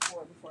iPad off the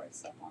floor before I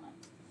step on it.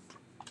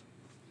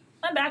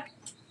 I'm back.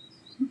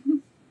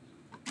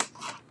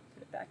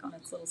 Put it back on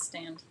its little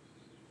stand.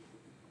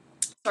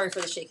 Sorry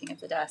for the shaking of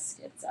the desk.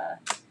 It's a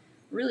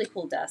really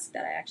cool desk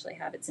that I actually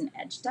have. It's an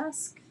edge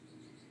desk.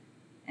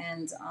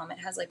 And it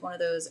has like one of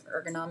those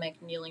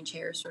ergonomic kneeling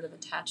chairs sort of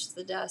attached to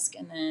the desk.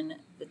 And then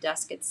the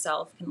desk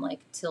itself can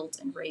like tilt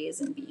and raise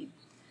and be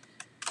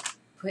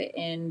put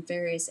in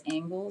various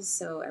angles.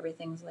 So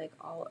everything's like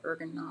all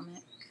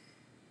ergonomic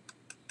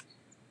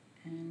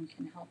and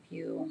can help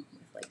you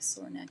with like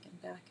sore neck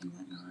and back and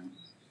whatnot.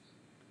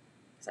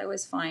 Because I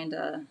always find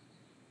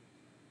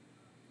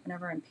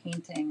whenever I'm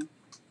painting,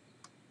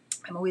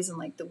 I'm always in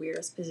like the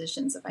weirdest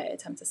positions if I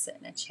attempt to sit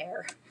in a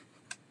chair.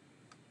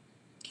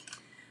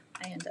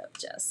 I end up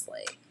just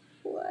like,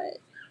 what?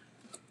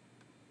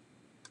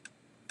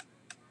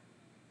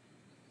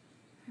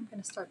 I'm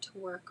going to start to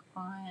work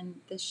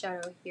on this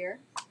shadow here.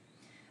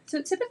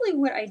 So typically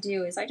what I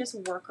do is I just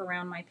work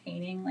around my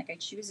painting. Like I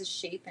choose a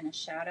shape and a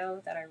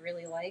shadow that I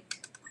really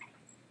like.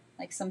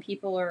 Like some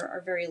people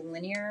are very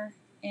linear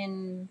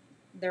in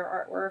their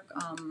artwork.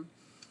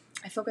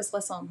 I focus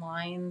less on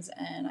lines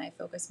and I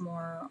focus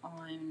more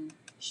on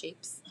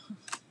shapes,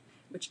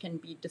 which can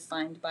be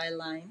defined by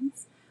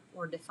lines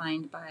or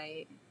defined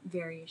by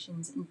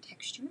variations in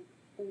texture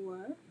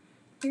or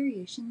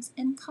variations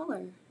in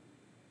color.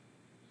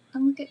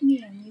 And look at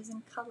me, I'm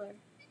using color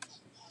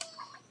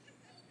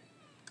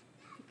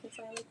because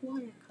I like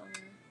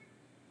watercolor.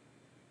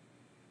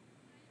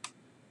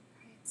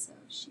 Right, so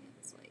she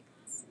has like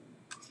this.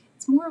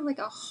 It's more of like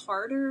a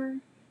harder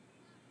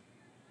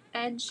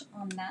edge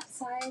on that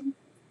side,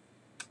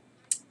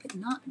 but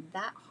not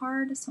that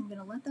hard. So I'm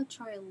gonna let that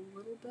dry a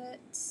little bit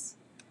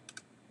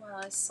while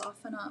I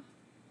soften up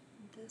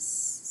this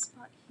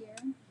spot here.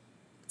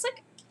 It's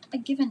like a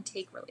give and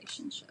take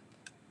relationship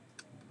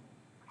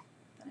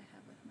that I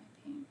have with my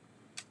paint.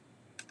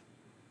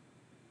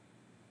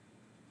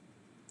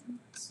 And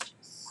let's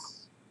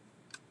just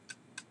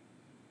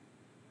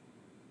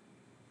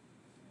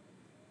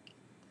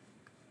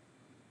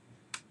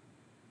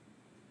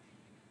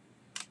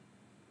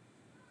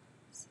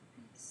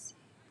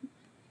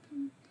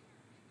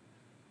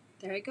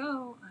there you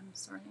go. I'm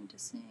starting to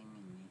sing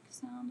and make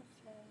sound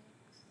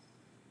effects.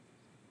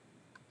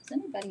 Does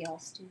anybody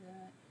else do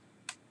that?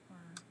 Or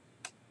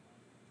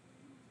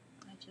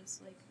I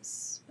just like a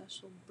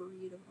special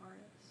breed of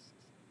artist?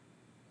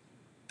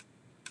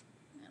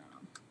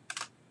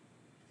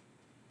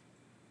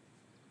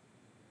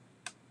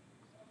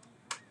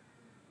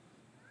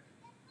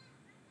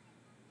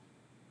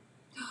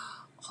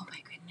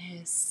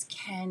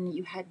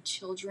 had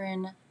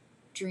children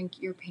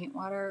drink your paint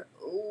water.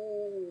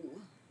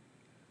 Ooh.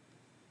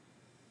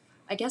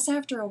 I guess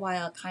after a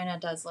while it kind of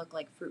does look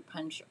like fruit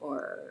punch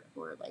or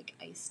like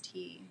iced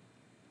tea.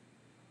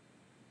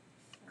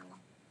 So,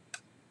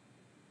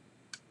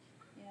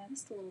 yeah,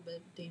 just a little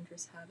bit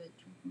dangerous habit,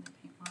 drinking the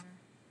paint water.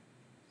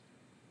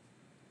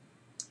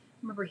 I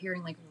remember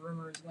hearing like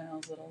rumors when I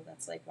was little.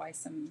 That's like why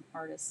some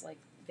artists like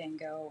Van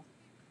Gogh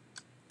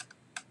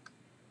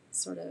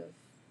sort of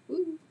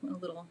went a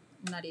little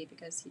nutty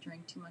because he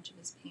drank too much of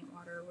his paint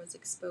water, was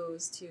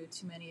exposed to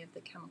too many of the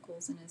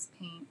chemicals in his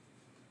paint.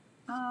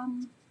 I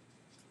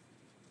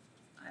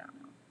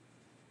don't know.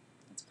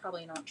 That's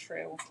probably not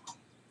true.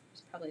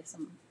 There's probably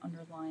some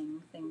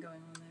underlying thing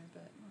going on there,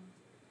 but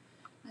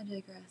I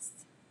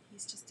digress.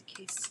 He's just a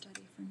case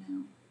study for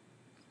now.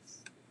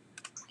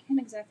 I can't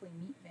exactly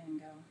meet Van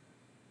Gogh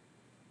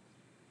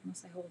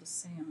unless I hold a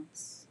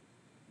seance.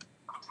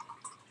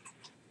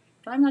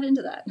 But I'm not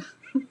into that.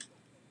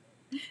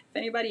 If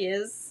anybody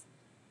is,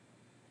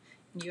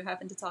 and you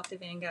happen to talk to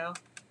Van Gogh,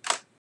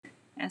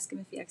 ask him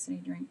if he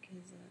accidentally drank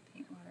his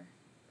paint water.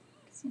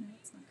 Because, you know,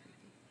 it's not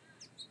creepy.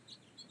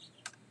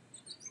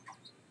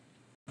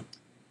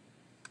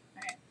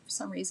 Alright, for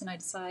some reason I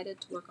decided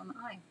to work on the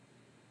eye.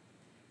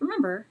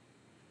 Remember,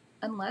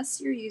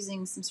 unless you're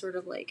using some sort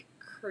of like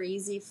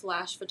crazy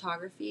flash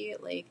photography,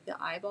 like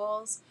the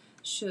eyeballs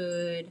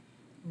should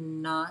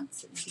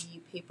not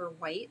be paper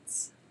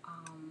white.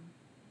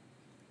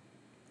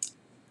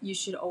 You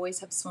should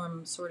always have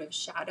some sort of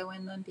shadow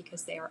in them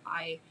because they are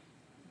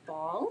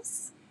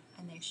eyeballs,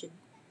 and they should,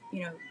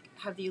 you know,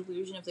 have the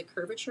illusion of the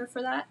curvature for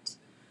that.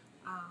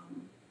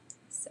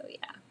 So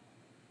yeah.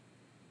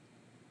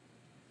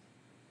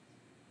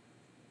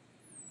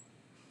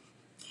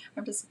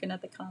 I'm just looking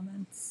at the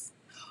comments.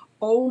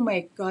 Oh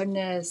my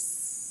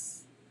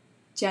goodness.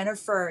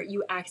 Jennifer,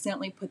 you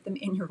accidentally put them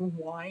in your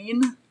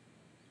wine?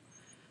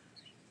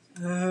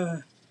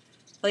 Ugh.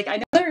 Like, I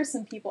know there are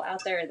some people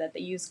out there that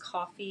they use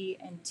coffee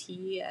and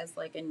tea as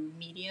like a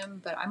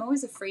medium, but I'm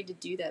always afraid to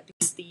do that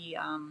because the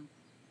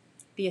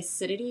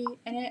acidity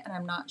in it, and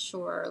I'm not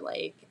sure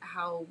like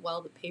how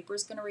well the paper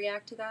is going to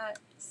react to that.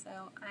 So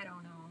I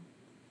don't know.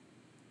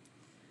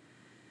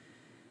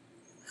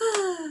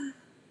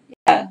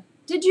 Yeah.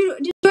 Did you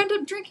end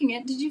up drinking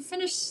it? Did you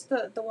finish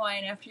the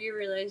wine after you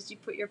realized you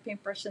put your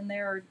paintbrush in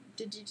there, or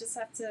did you just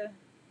have to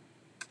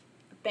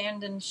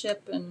abandon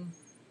ship and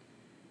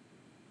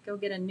go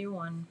get a new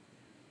one?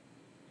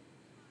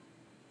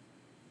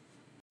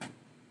 I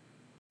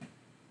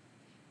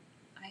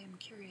am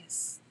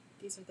curious.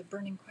 These are the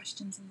burning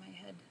questions in my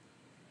head.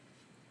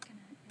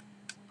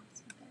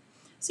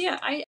 So yeah,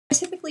 I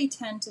typically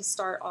tend to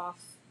start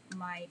off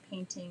my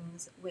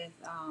paintings with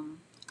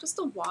just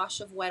a wash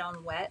of wet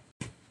on wet,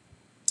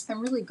 and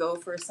really go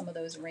for some of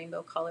those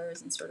rainbow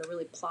colors and sort of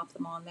really plop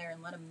them on there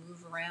and let them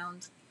move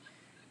around,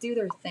 do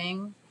their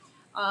thing.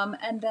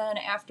 And then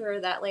after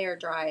that layer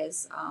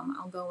dries,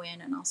 I'll go in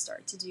and I'll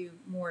start to do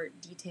more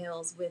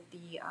details with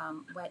the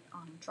wet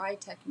on dry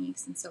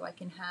techniques, and so I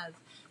can have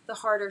the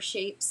harder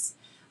shapes.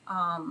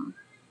 And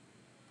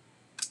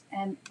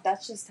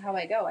that's just how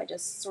I go. I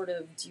just sort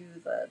of do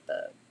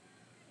the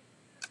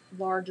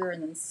larger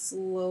and then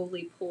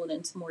slowly pull it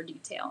into more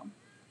detail.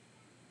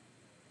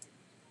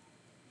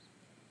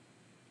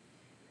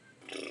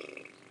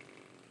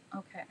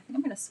 Okay, I think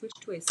I'm going to switch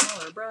to a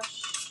smaller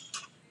brush.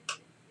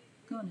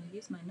 Going to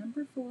use my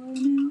number 4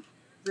 now.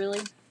 Really?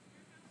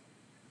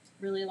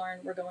 Really, Lauren?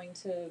 We're going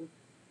to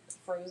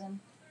Frozen?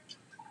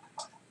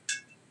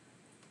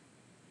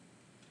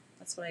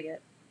 That's what I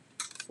get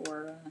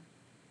for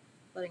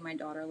letting my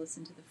daughter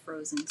listen to the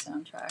Frozen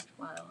soundtrack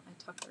while I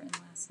tucked her in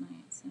last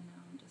night. So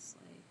now I'm just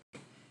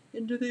like,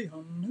 into the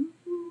unknown.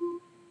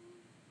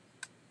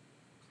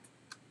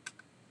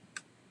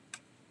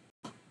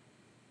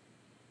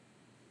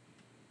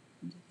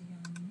 Into the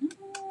unknown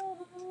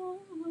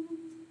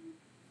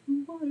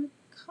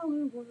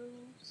watercolor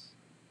world.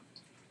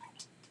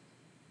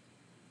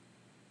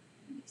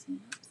 Mixing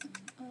up some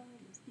of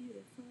this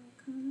beautiful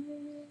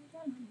color.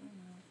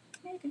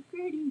 Make a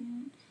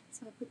gradient.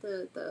 So I put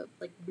the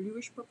like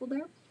bluish purple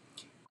there,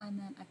 and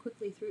then I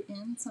quickly threw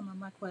in some of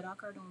my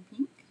Watercolor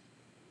pink,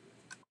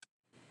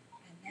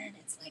 and then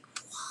it's like,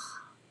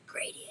 wow,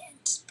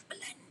 gradient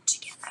blend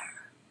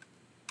together.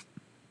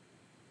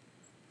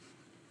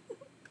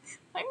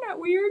 I'm not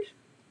weird.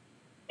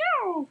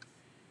 No,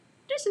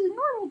 this is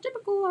normal,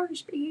 typical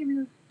artist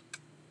behavior.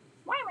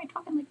 Why am I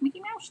talking like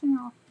Mickey Mouse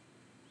now?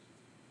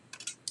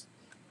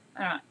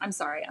 I'm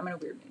sorry, I'm in a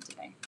weird mood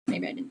today.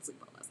 Maybe I didn't sleep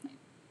well last night.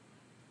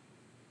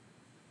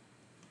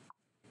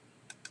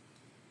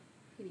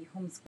 Maybe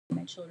homeschooling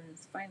my children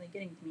is finally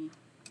getting to me.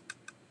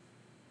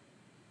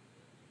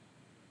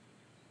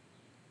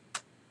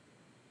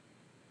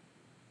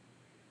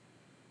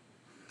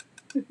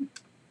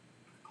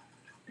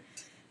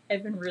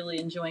 I've been really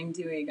enjoying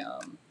doing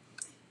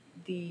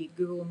the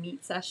Google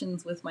Meet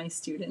sessions with my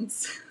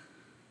students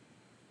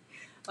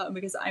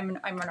because I'm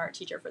an art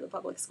teacher for the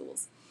public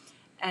schools,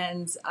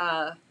 and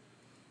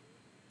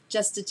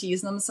just to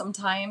tease them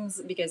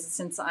sometimes, because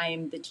since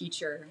I'm the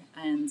teacher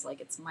and like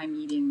it's my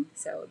meeting,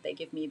 so they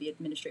give me the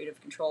administrative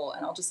control,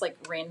 and I'll just like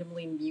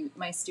randomly mute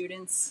my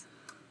students.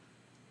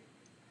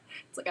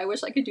 It's like, I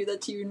wish I could do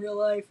that to you in real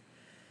life,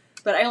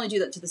 but I only do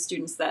that to the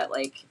students that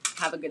like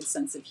have a good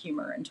sense of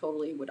humor and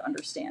totally would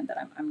understand that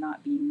I'm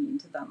not being mean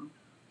to them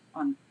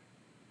on.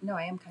 No,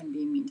 I am kind of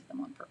being mean to them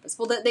on purpose.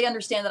 Well, they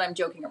understand that I'm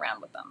joking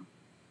around with them.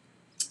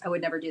 I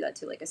would never do that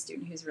to like a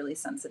student who's really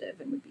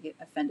sensitive and would be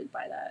offended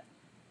by that,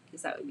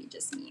 because that would be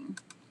just mean.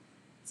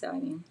 So, I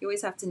mean, you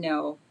always have to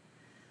know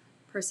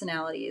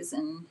personalities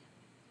and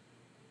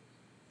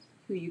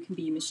who you can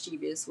be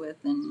mischievous with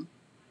and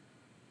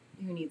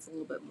who needs a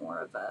little bit more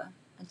of a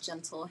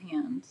gentle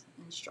hand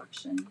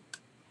instruction.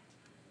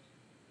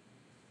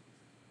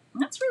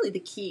 And that's really the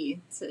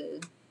key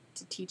to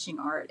teaching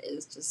art,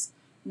 is just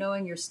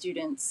knowing your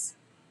students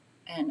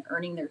and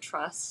earning their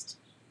trust.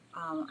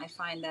 I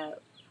find that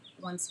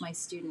once my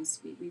students,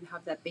 we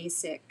have that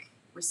basic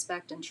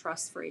respect and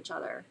trust for each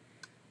other,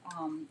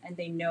 and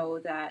they know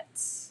that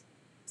as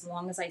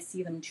long as I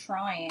see them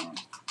trying,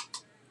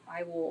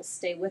 I will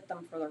stay with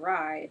them for the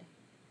ride,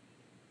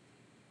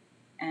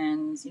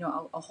 and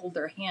I'll hold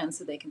their hand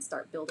so they can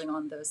start building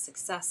on those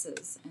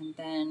successes. And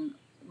then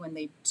when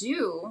they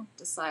do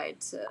decide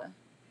to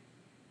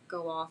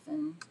go off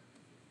and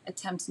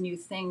attempt new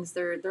things,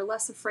 they're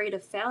less afraid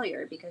of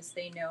failure, because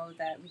they know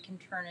that we can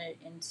turn it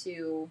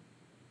into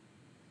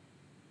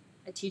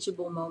a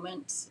teachable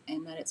moment,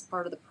 and that it's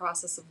part of the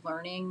process of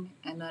learning,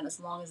 and that as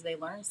long as they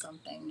learn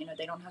something,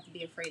 they don't have to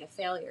be afraid of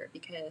failure,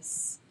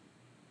 because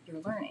you're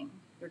learning,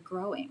 you're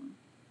growing.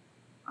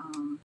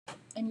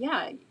 And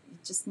yeah, it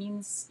just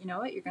means, you're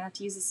going to have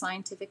to use a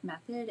scientific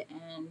method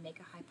and make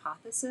a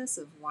hypothesis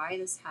of why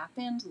this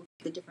happened, look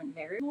at the different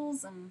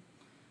variables, and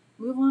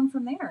move on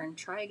from there and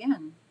try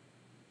again.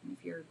 And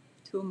if you're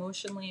too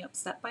emotionally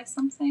upset by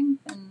something,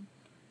 then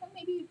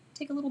maybe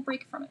take a little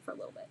break from it for a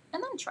little bit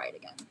and then try it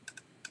again.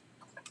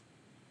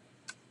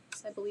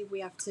 So I believe we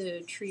have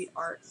to treat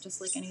art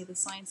just like any of the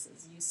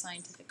sciences, use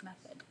scientific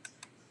method.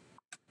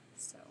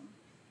 So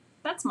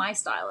that's my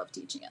style of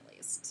teaching, at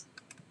least.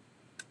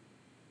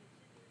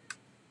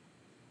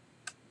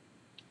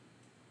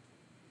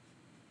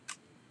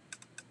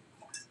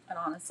 And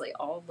honestly,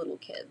 all little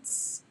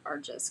kids are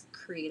just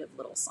creative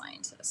little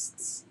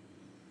scientists.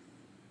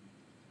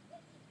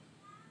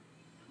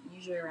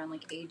 Usually around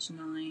like age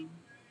 9.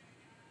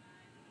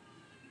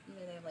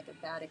 Either they have like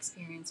a bad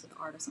experience with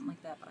art or something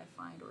like that, but I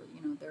find, or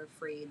they're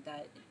afraid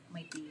that it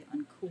might be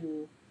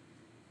uncool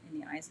in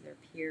the eyes of their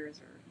peers,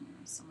 or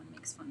someone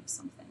makes fun of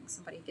something,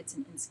 somebody gets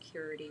an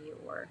insecurity,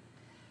 or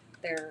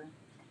they're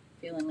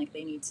feeling like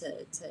they need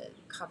to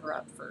cover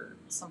up for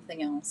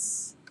something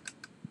else.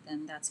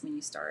 Then that's when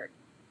you start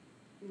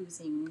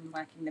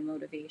lacking the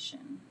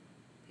motivation,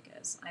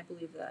 because I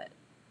believe that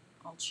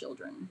all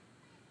children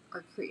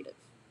are creative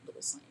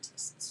little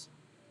scientists.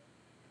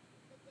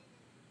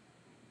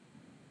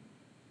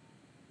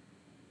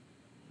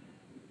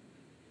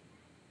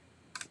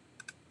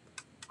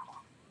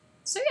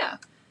 So yeah,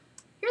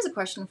 here's a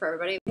question for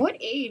everybody. What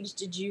age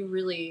did you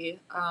really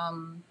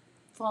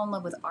fall in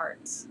love with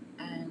art?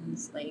 And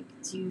like,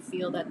 do you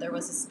feel that there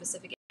was a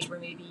specific age where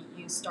maybe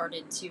you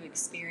started to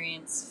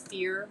experience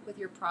fear with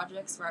your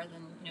projects rather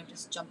than,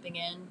 just jumping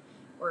in?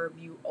 Or have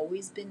you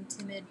always been a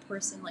timid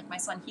person? Like my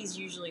son, he's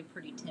usually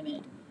pretty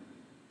timid.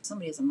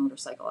 Somebody has a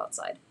motorcycle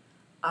outside.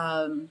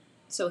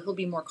 So he'll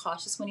be more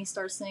cautious when he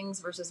starts things,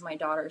 versus my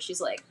daughter, she's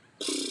like,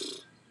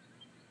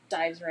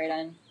 dives right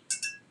in.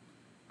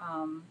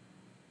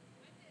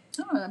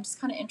 I don't know, I'm just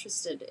kind of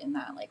interested in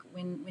that. Like,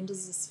 when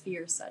does this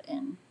fear set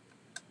in?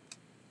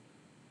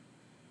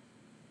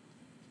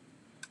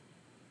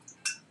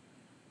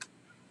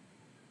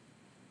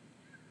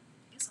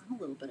 I guess I'm a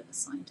little bit of a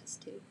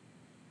scientist, too.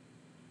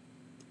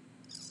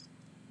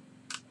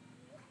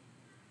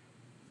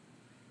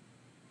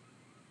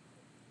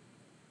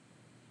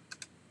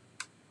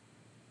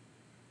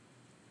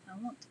 I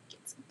want to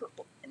get some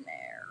purple in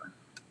there.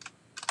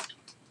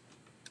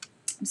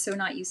 I'm so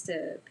not used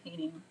to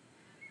painting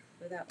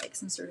without, like,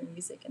 some sort of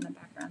music in the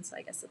background, so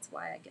I guess that's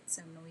why I get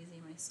so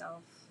noisy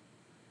myself.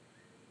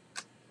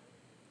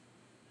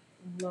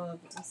 Love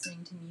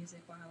listening to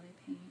music while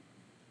I paint.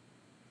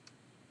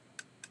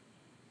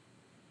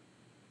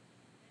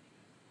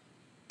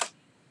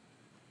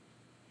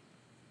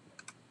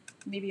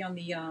 Maybe on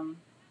the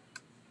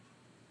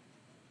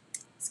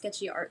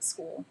sketchy art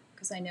school,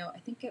 because I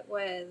think it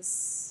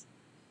was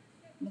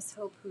Miss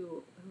Hope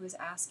who was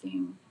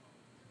asking.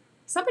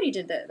 Somebody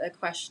did the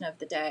question of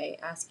the day,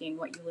 asking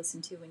what you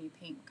listen to when you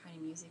paint, what kind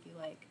of music you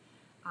like.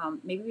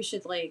 Maybe we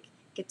should like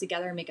get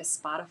together and make a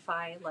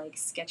Spotify like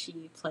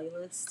sketchy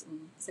playlist,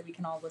 and so we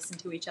can all listen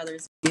to each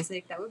other's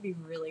music. That would be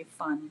really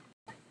fun.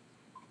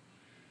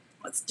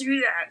 Let's do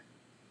that.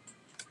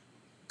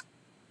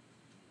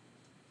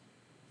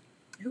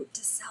 Note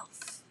to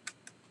self.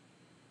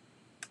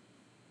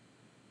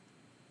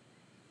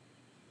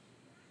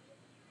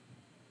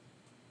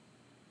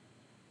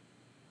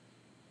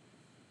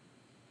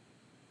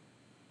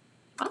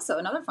 Also,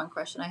 another fun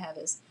question I have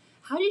is,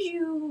 How did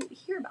you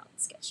hear about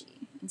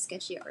Sketchy and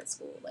Sketchy Art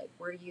School? Like,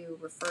 were you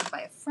referred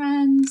by a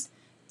friend?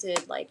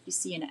 Did, like, you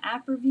see an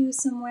app review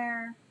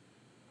somewhere?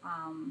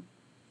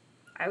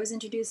 I was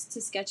introduced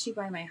to Sketchy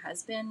by my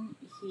husband.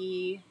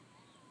 He,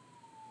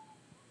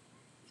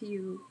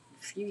 few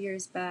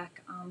years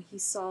back, he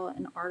saw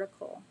an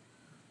article,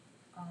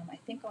 I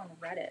think on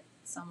Reddit.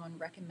 Someone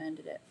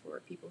recommended it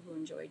for people who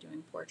enjoy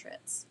doing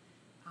portraits.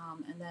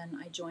 And then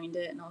I joined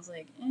it, and I was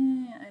like,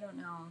 I don't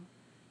know.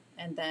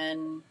 And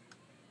then,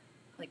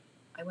 like,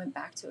 I went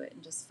back to it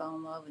and just fell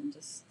in love and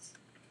just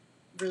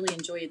really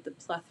enjoyed the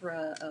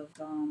plethora of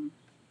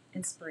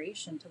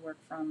inspiration to work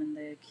from in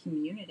the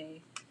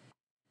community.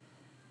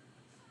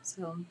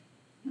 So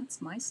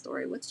that's my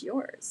story. What's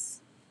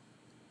yours?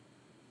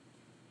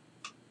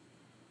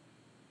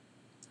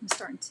 I'm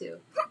starting to,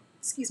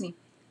 excuse me,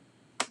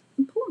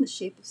 I'm pulling the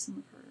shape of some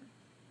of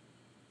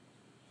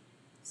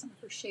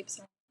her shapes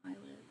around the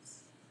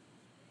eyelids.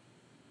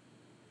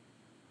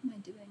 What am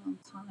I doing on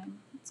time?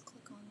 Let's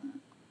click on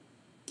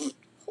that.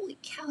 Holy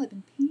cow, I've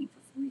been painting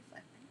for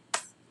 45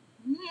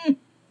 minutes.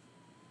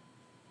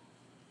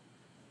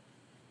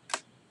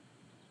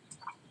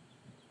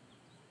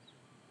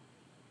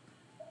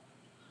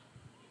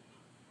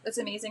 It's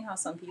amazing how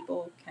some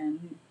people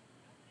can,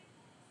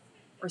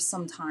 or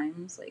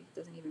sometimes, like, it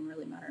doesn't even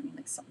really matter. I mean,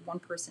 like, one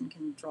person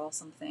can draw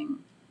something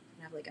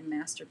and have, like, a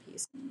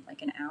masterpiece in,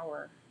 like, an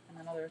hour. And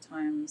then other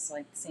times,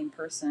 like, the same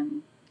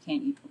person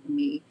can't,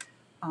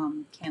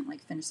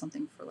 like, finish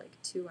something for, like,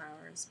 2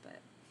 hours.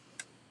 But,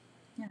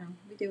 you know,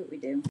 we do what we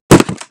do.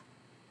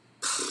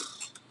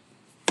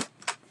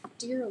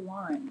 Dear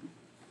Lauren,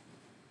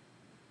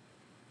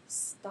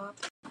 stop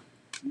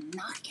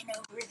knocking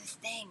over the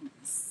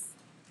things.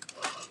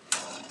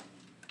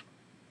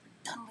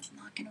 Done with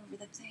knocking over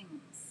the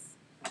things.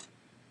 I'll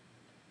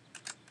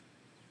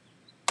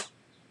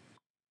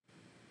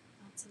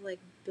have to, like,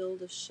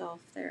 build a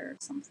shelf there or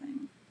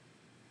something.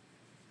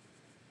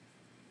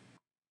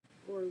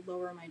 Or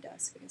lower my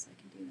desk, because I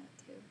can do that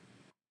too.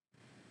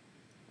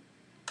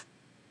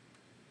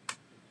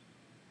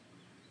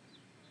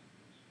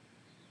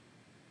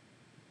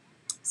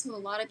 So a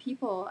lot of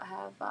people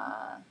have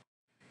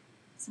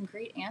some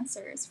great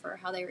answers for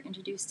how they were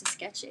introduced to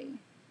Sketchy.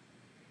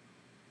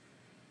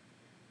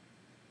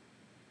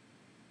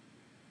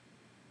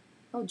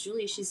 Oh,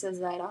 Julie, she says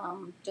that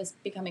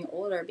just becoming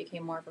older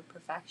became more of a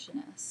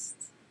perfectionist.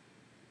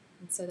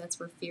 And so that's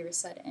where fear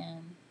set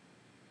in.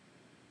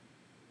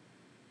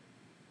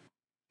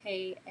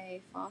 Hey,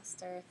 A.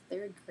 Foster,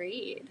 3rd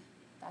grade.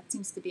 That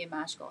seems to be a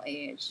magical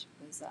age.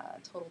 It was a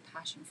total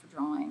passion for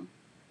drawing.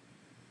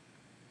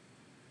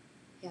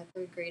 Yeah,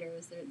 3rd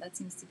graders, that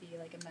seems to be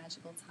like a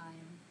magical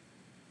time.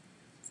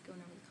 Just going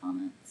over the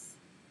comments.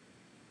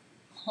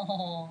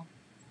 Oh,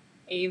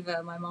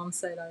 Ava, my mom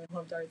said I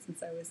loved art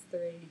since I was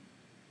 3.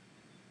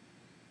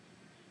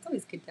 It's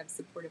always good to have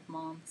supportive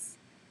moms.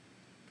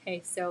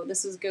 Okay, so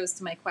this goes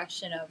to my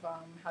question of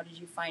how did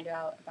you find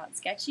out about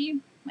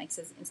Sketchy? Mike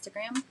says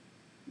Instagram.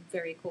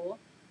 Very cool.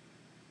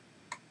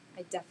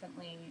 I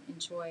definitely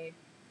enjoy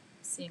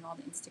seeing all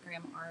the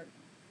Instagram art.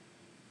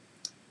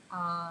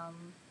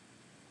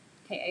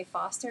 Okay, A.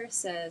 Foster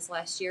says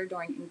last year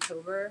during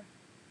Inktober.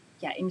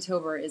 Yeah,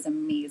 Inktober is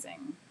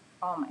amazing.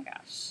 Oh my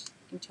gosh.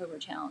 Inktober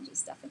challenge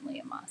is definitely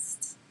a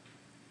must.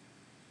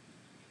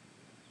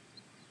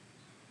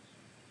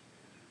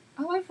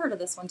 Oh, I've heard of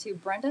this one too.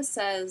 Brenda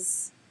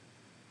says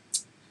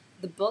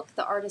the book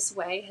The Artist's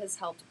Way has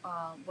helped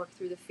work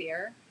through the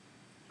fear.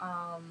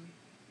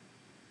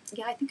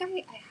 Yeah, I think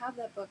I have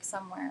that book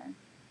somewhere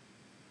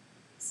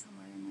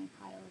in my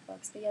pile of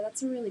books. But yeah,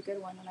 that's a really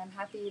good one, and I'm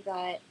happy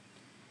that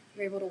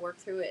you're able to work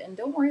through it. And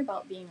don't worry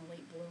about being a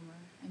late bloomer.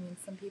 I mean,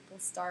 some people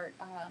start,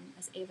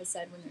 as Ava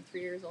said, when they're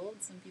 3 years old.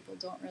 Some people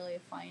don't really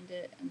find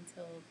it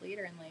until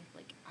later in life.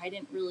 Like, I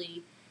didn't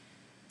really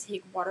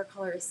take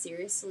watercolor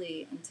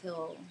seriously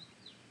until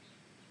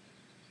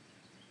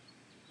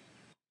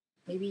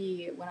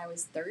maybe when I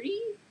was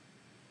 30.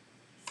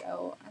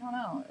 So, I don't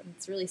know.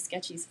 It's really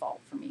Sketchy's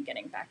fault for me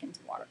getting back into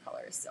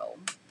watercolor. So,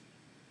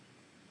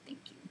 thank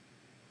you.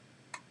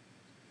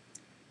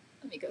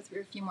 Let me go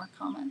through a few more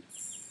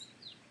comments.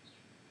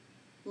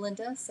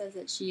 Linda says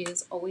that she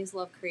has always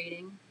loved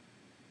creating.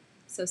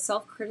 So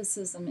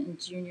self-criticism in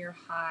junior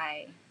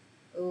high.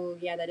 Oh,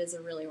 yeah, that is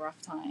a really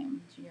rough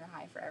time. Junior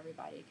high for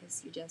everybody,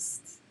 because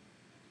it's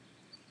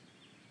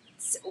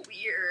so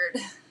weird.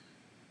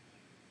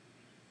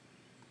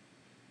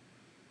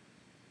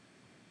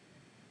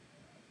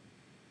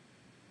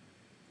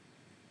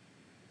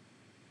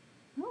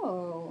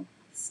 Oh,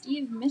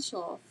 Steve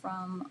Mitchell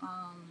from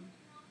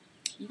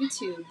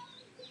YouTube,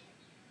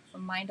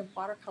 from Mind of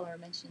Watercolor,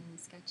 mentioned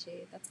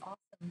Sketchy. That's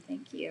awesome.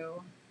 Thank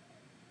you.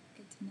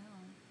 Good to know.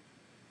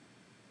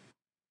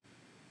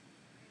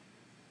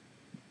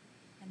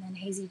 And then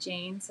Hazy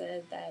Jane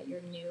said that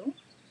you're new,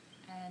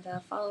 and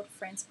followed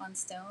France Von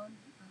Stone.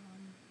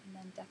 And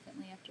then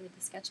definitely after the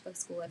sketchbook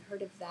school, I've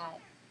heard of that.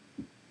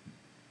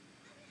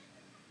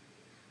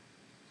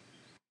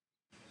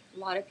 A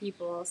lot of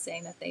people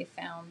saying that they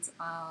found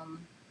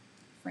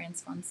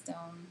France Von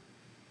Stone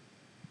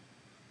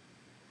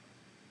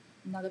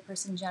Another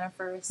person,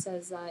 Jennifer,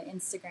 says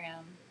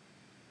Instagram.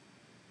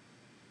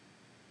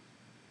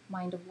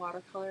 Mind of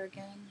Watercolor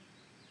again.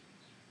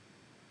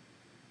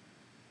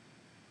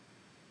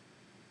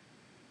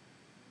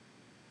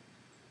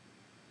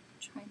 I'm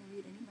trying to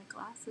read. I need my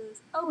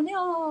glasses. Oh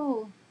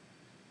no!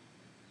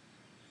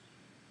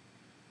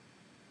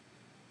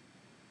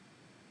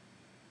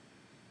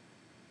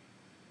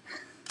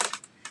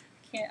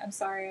 I'm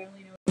sorry, I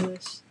only know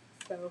English,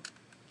 so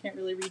can't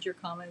really read your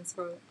comments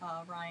for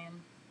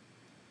Ryan.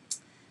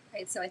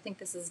 Alright, so I think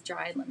this is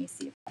dried. Let me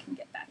see if I can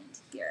get that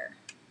into here.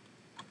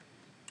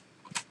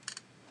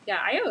 Yeah,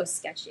 I owe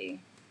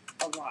Sketchy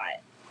a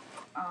lot.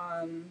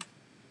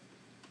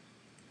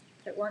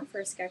 If it weren't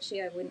for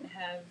Sketchy, I wouldn't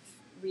have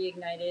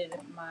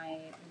reignited my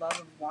love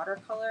of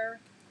watercolor,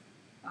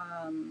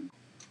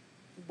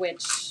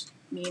 which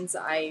means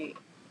I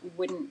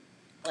wouldn't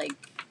like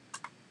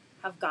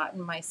have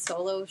gotten my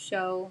solo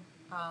show,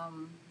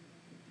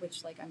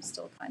 which like I'm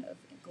still kind of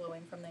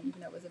glowing from them,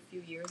 even though it was a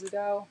few years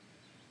ago.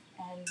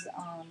 And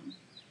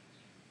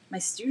my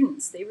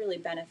students, they really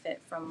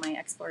benefit from my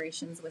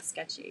explorations with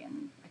Sketchy,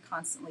 and I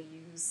constantly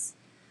use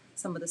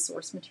some of the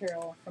source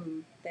material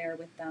from there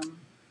with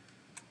them.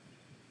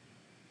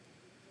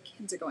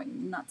 Kids are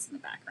going nuts in the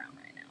background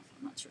right now, so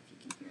I'm not sure if you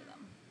can hear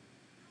them.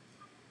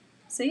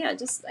 So yeah,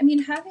 just, I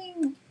mean,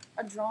 having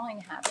a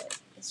drawing habit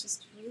is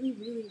just really,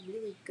 really,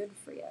 really good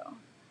for you.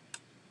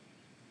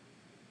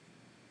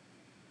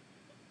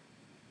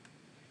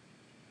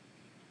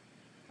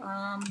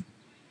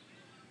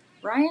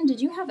 Ryan, did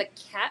you have a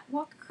cat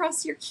walk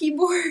across your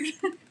keyboard?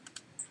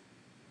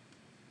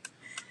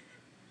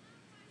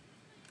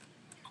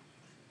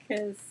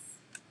 Because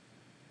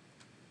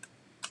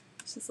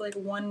it's just like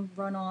one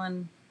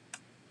run-on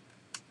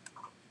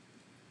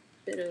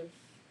bit of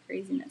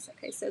craziness.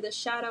 Okay, so the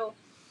shadow,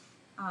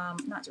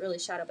 not really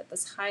shadow, but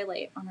this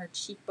highlight on her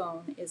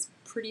cheekbone is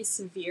pretty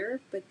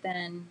severe, but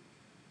then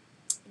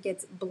it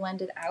gets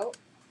blended out.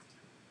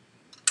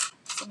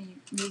 So let me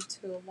move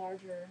to a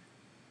larger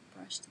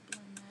brush to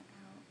blend that out.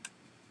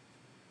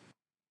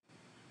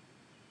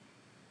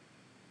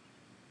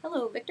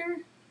 Hello,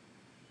 Victor.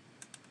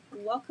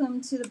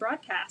 Welcome to the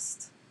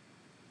broadcast.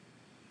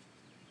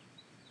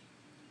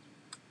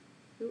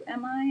 Who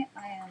am I?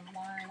 I am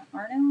Lauren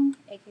Arno,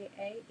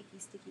 aka Icky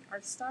Sticky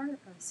Art Star of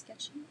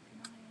Sketchy,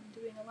 and I am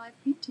doing a live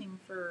painting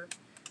for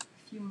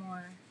a few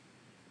more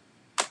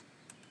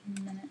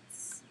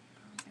minutes.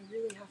 I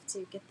really have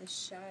to get the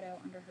shadow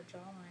under her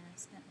jawline. I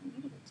spent a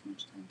little bit too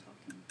much time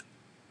talking.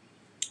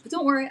 But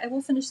don't worry, I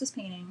will finish this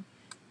painting,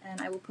 and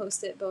I will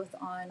post it both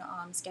on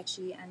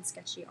Sketchy and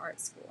Sketchy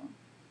Art School.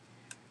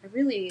 I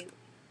really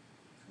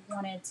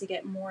wanted to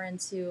get more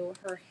into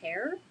her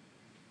hair,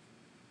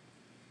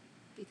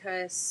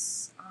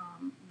 because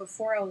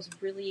before I was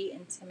really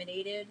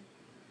intimidated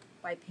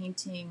by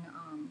painting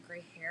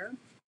gray hair.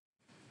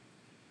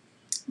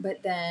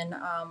 But then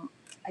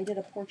I did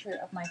a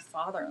portrait of my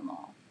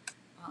father-in-law,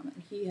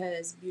 and he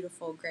has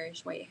beautiful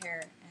grayish white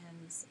hair.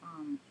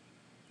 And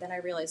then I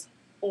realized,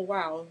 oh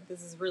wow,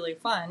 this is really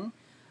fun.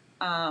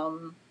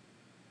 And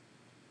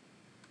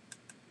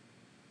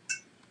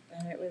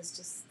it was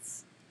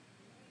just,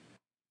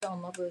 I fell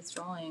in love with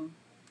drawing.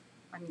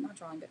 I mean, not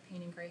drawing, but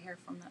painting gray hair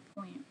from that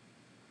point.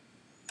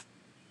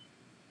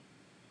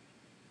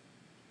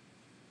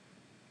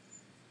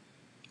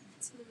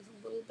 So there was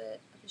a little bit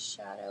of a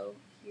shadow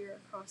here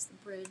across the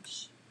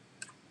bridge,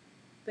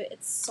 but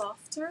it's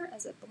softer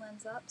as it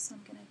blends up, so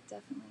I'm gonna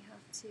definitely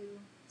have to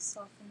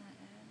soften that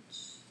edge.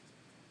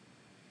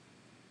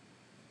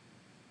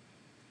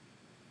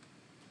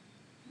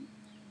 And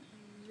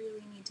I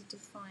really need to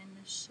define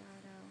the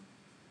shadow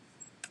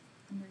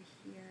under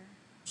here.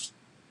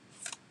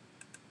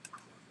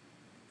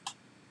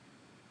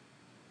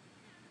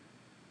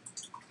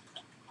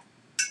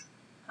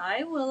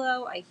 Hi,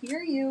 Willow, I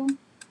hear you.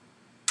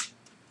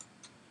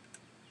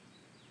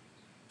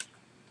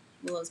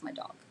 Willow's my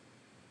dog.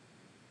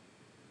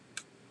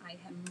 I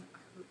am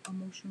her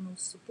emotional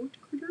support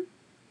critter.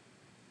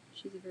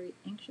 She's a very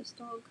anxious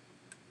dog.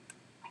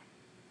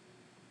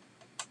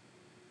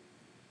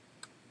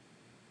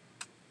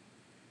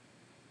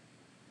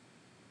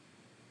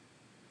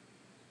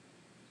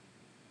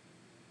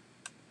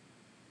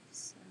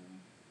 So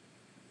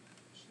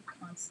she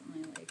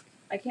constantly, like,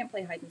 I can't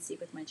play hide and seek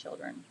with my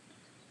children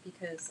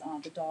because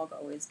the dog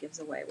always gives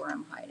away where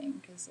I'm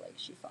hiding, because like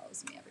she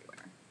follows me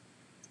everywhere.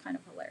 It's kind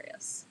of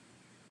hilarious.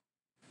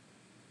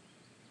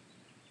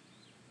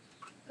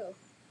 Oh, there's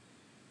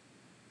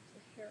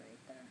a hair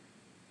right there.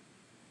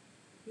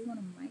 Are you one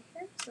of my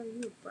hairs or are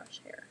you a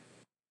brush hair?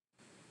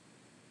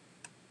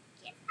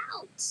 Get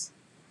out!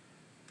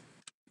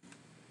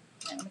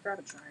 Okay, let me grab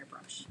a dryer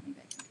brush. Maybe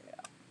I can get it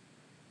out.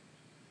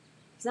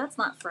 Because that's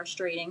not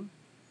frustrating.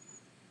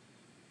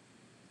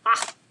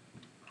 Ah!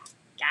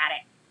 Got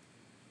it.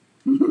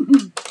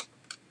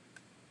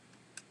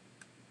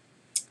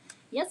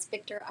 Yes,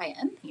 Victor, I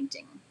am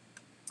painting.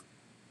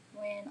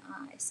 When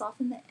I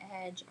soften the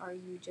edge, are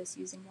you just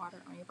using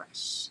water on your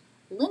brush?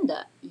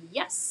 Linda,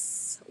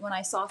 yes. When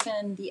I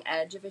soften the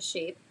edge of a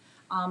shape,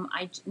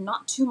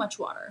 Not too much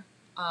water,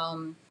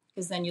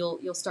 because then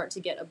you'll start to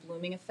get a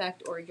blooming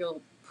effect, or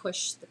you'll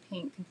push the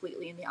paint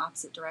completely in the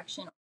opposite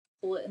direction, or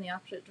pull it in the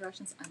opposite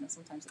directions. I know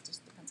sometimes it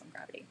just depends on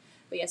gravity.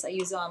 But yes, I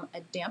use a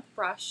damp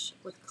brush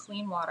with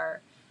clean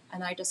water,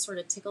 and I just sort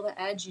of tickle the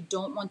edge. You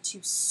don't want to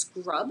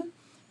scrub,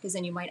 because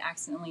then you might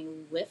accidentally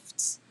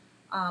lift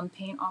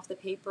paint off the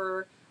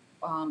paper,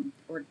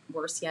 or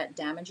worse yet,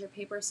 damage your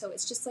paper. So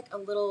it's just like a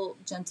little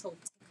gentle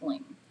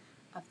tickling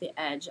of the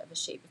edge of a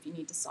shape if you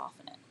need to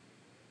soften it.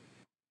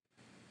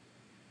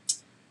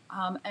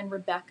 And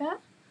Rebecca,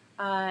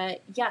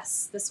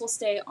 yes, this will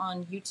stay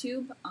on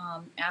YouTube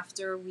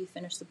after we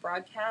finish the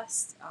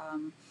broadcast.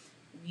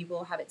 We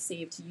will have it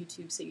saved to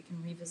YouTube so you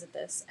can revisit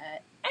this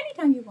at any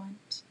time you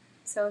want.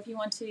 So if you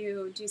want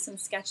to do some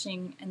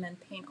sketching and then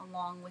paint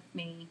along with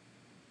me,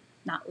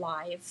 not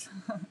live,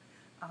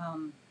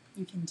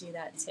 you can do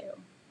that too.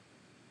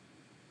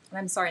 And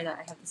I'm sorry that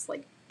I have this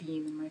like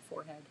beam in my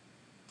forehead.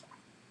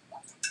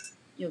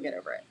 You'll get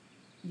over it.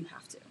 You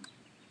have to.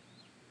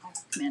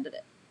 I've commanded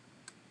it.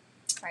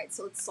 All right,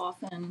 so let's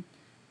soften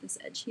this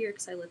edge here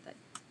because I let that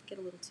get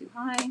a little too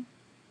high.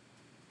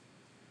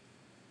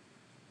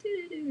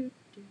 There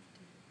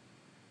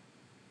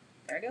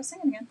I go,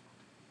 singing again.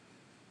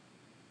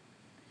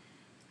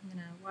 I'm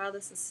gonna, while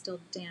this is still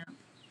damp,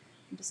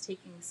 I'm just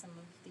taking some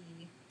of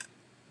the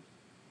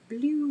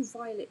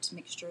blue-violet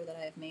mixture that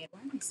I have made.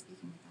 Why am I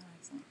speaking with that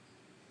accent?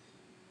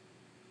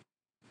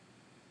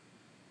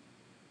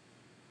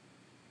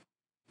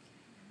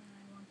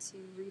 I want to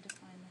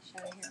redefine the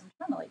shadow here. I'm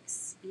trying to like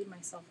speed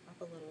myself up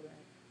a little bit.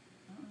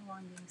 I don't know why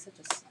I'm being such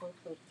a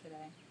slowpoke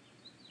today.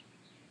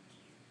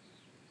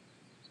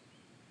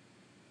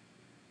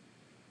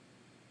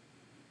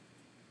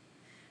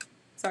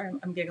 Sorry,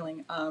 I'm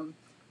giggling.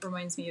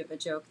 Reminds me of a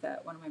joke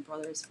that one of my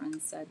brother's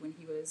friends said when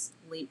he was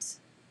late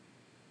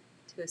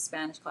to a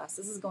Spanish class.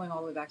 This is going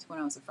all the way back to when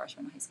I was a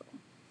freshman in high school.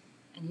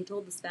 And he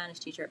told the Spanish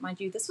teacher, mind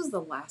you, this was the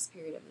last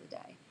period of the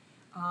day.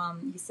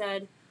 He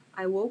said,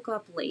 I woke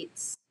up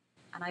late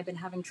and I've been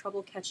having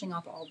trouble catching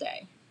up all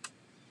day.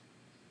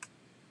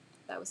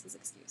 That was his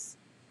excuse.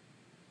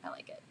 I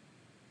like it.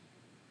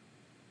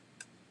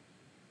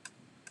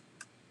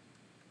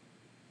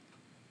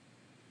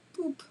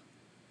 Boop.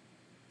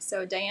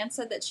 So Diane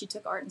said that she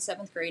took art in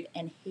 7th grade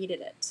and hated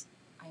it.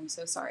 I'm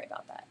so sorry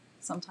about that.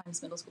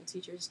 Sometimes middle school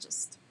teachers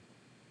just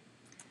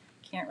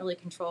can't really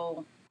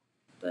control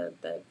the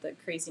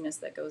craziness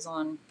that goes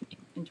on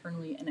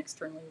internally and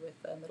externally with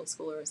middle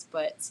schoolers.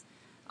 But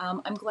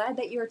I'm glad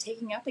that you're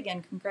taking up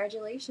again.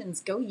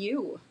 Congratulations. Go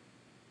you.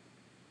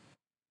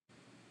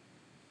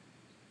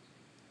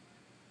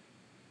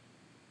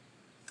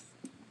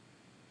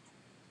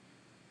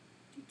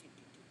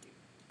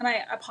 And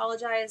I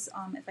apologize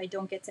if I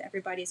don't get to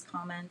everybody's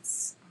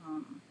comments.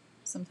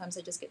 Sometimes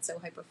I just get so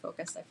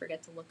hyper-focused I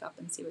forget to look up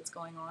and see what's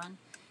going on.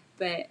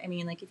 But, I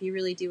mean, like, if you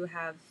really do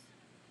have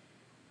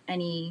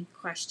any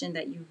question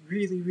that you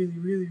really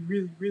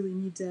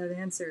need to have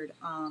answered,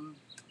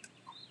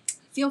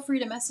 feel free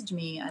to message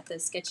me at the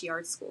Sketchy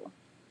Art School.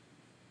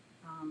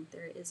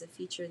 There is a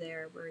feature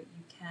there where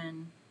you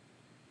can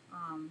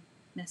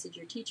message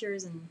your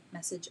teachers and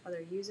message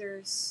other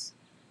users.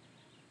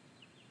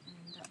 And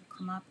that will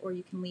come up, or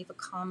you can leave a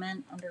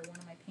comment under one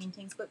of my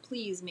paintings. But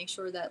please make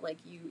sure that like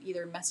you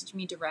either message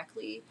me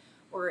directly,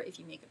 or if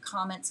you make a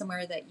comment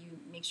somewhere, that you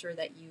make sure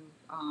that you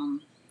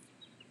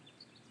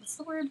what's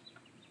the word?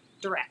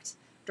 Direct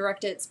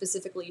it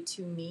specifically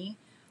to me.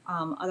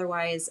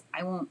 Otherwise,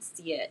 I won't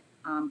see it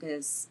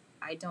because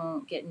I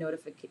don't get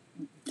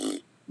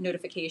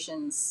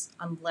notifications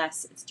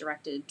unless it's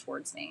directed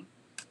towards me.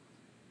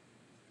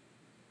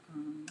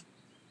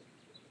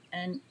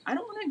 And I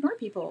don't want to ignore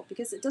people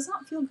because it does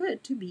not feel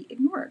good to be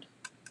ignored.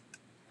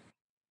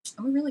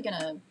 And we're really going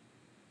to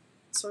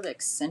sort of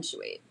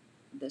accentuate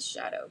this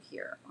shadow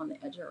here on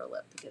the edge of her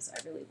lip because I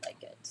really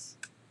like it.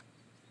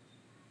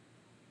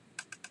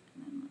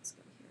 And then let's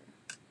go here.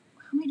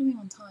 How am I doing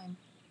on time?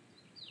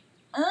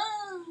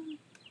 Only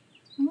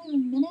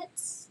 11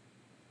 minutes?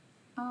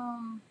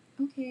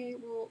 Okay,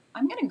 well,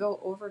 I'm going to go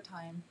over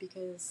time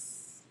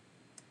because,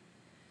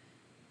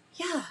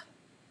 yeah,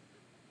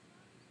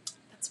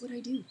 that's what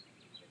I do.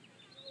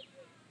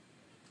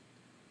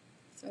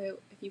 So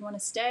if you want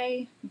to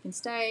stay, you can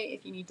stay.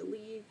 If you need to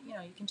leave, you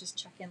know, you can just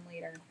check in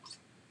later.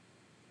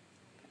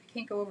 I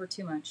can't go over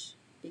too much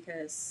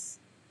because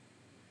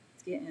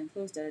it's getting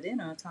close to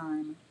dinner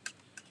time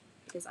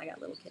because I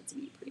got little kids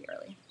who eat pretty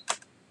early.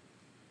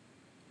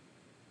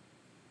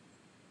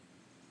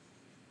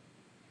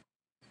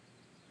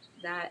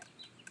 That,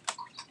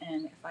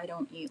 and if I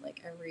don't eat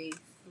like every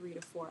 3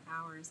 to 4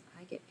 hours,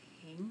 I get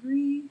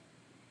hangry,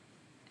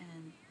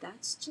 and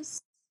that's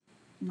just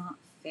not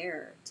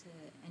fair to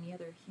any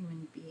other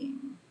human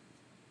being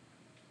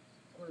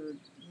or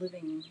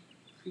living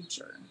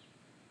creature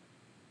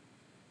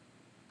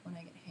when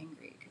I get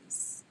hangry,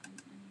 because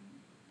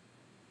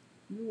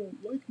you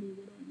won't like me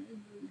when I'm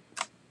angry.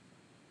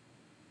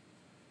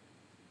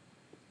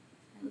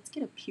 Right, let's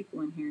get a pupil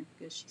in here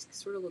because she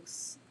sort of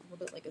looks a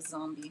little bit like a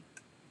zombie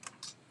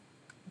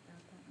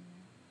without that in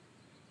there.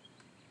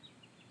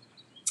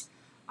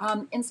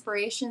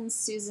 Inspiration,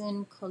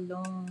 Susan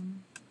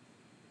Cologne.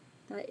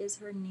 That is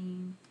her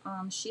name.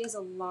 She has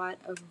a lot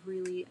of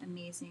really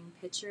amazing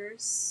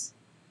pictures.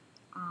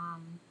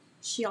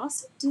 She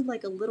also did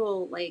like a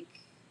little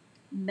like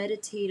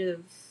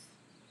meditative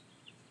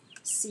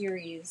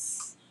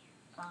series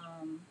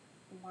a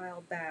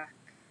while back.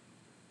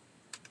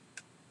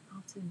 I'll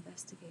have to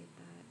investigate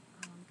that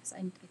because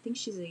I think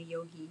she's a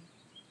yogi.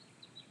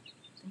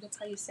 I think that's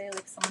how you say,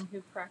 like someone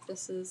who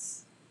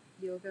practices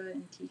yoga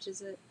and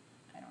teaches it.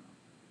 I don't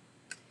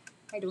know.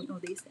 I don't know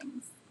these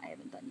things. I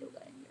haven't done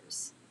yoga in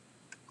years.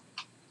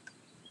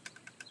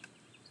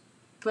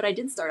 But I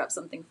did start up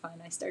something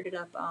fun. I started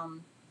up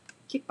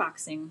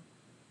kickboxing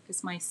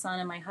because my son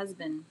and my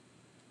husband,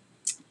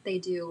 they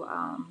do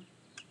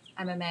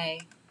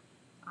MMA,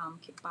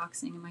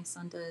 kickboxing, and my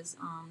son does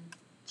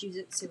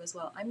jiu-jitsu as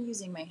well. I'm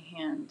using my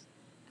hand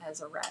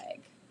as a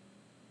rag.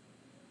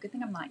 Good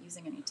thing I'm not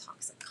using any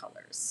toxic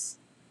colors.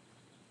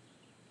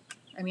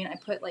 I mean, I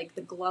put like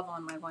the glove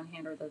on my one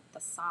hand or the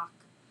sock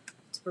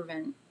to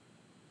prevent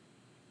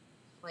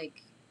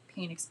like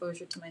pain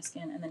exposure to my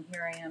skin, and then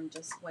here I am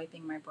just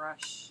wiping my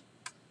brush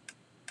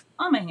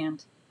on my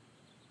hand.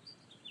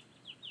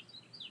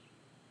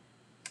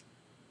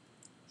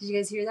 Did you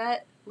guys hear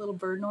that little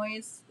bird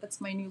noise?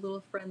 That's my new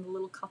little friend, the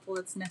little couple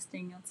that's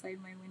nesting outside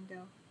my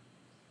window.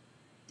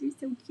 They're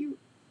so cute.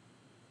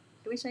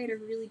 I wish I had a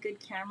really good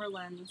camera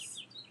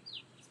lens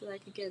so that I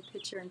could get a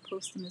picture and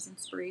post them as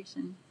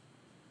inspiration.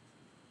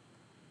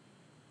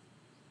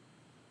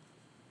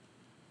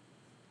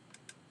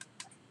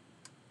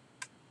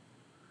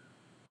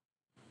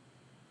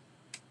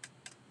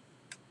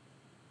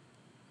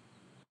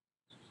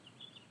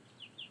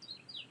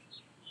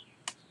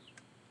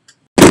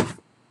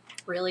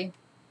 Really?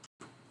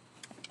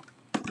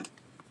 What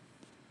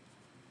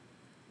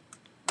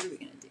are we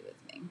gonna do with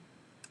me?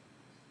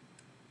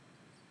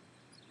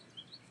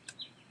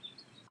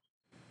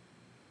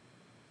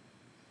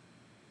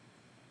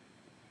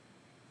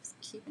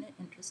 Just keeping it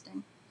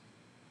interesting.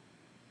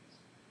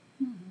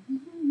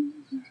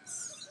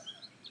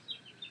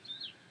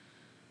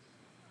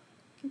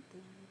 Get that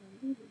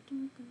a little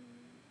darker.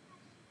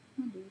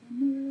 Under the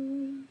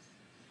nose.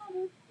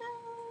 Under the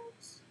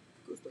nose.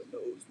 Goes the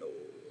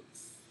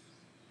nose.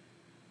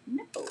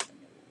 Nipple the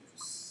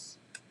nose.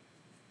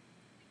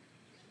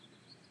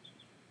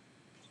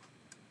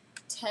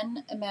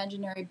 10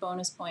 imaginary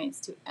bonus points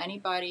to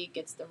anybody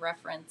gets the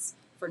reference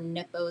for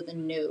Nippo the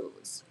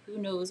nose. Who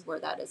knows where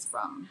that is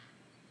from?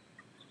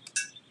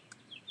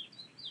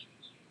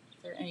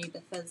 Are there any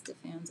Bethesda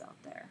fans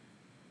out there?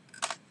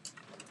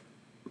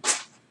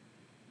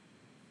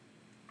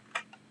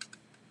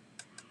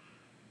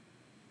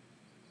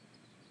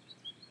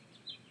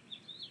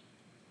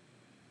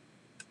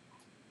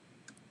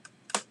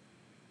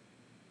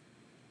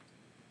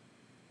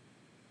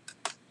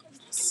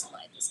 Just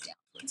slide this down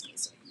towards me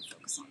so I can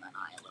focus on that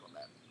eye a little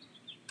bit.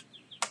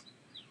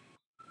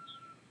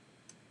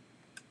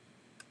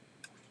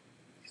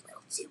 A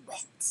little too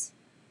wet.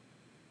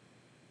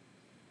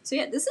 So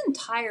yeah, this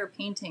entire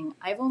painting,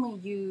 I've only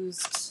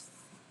used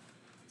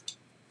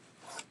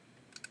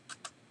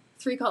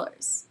 3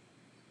 colors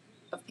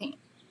of paint,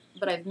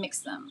 but I've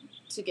mixed them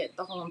to get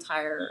the whole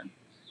entire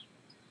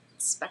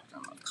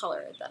spectrum of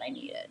color that I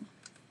needed.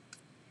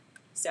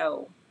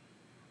 So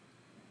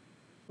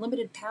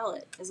limited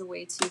palette is a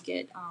way to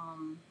get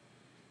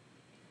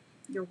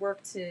your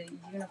work to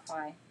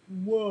unify.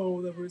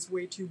 Whoa, that was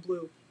way too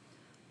blue.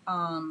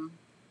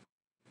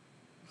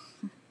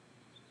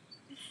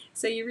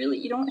 So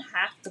you don't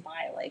have to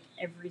buy like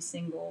every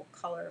single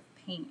color of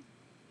paint.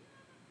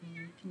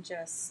 You can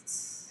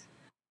just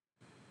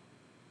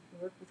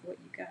work with what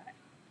you got.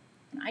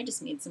 And I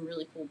just made some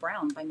really cool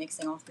brown by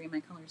mixing all 3 of my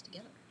colors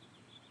together.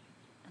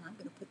 And I'm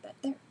going to put that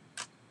there.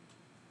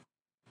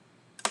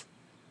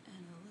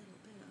 And a little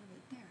bit of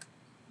it there.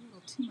 A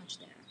little too much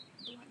there.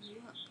 Blot you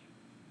up.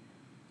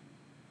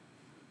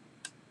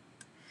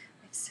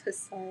 I'm so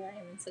sorry, I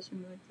am in such a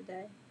mood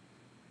today.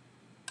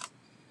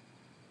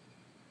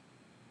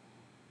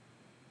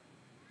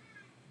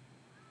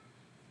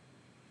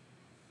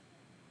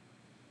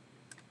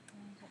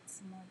 I got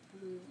some more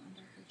blue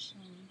under her chin.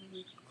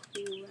 Really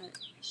cool that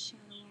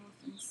shadow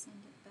off and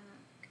send it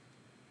back.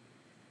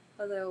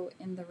 Although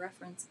in the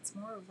reference, it's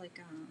more of like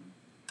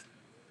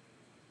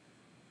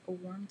a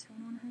warm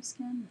tone on her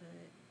skin,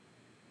 but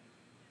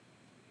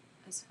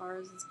as far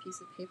as this piece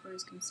of paper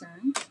is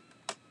concerned,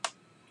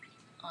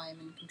 I'm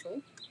in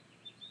control.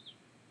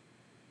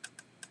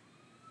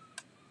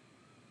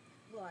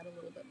 We'll add a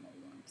little bit more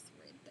warmth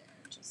right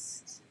there,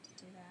 just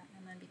to do that.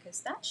 And then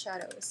because that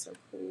shadow is so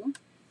cool,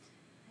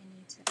 I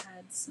need to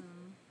add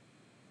some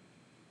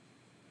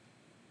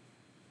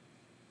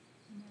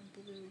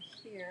more blue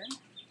here.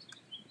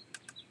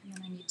 And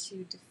then I need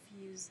to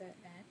diffuse that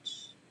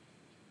edge.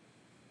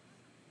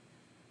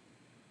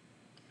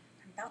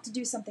 I'm about to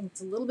do something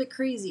that's a little bit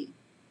crazy,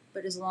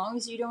 but as long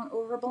as you don't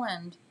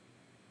overblend,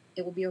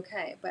 it will be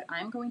okay. But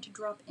I'm going to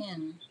drop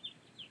in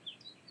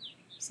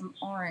some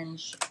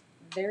orange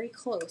very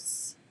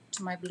close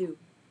to my blue.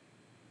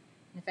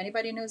 And if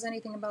anybody knows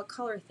anything about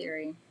color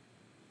theory,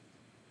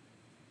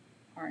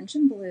 orange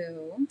and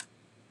blue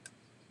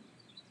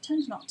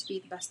tend not to be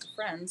the best of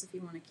friends if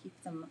you want to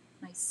keep them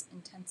nice,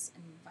 intense,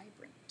 and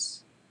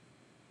vibrant.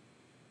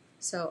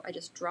 So I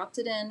just dropped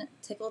it in,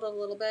 tickled it a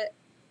little bit,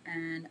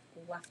 and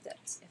left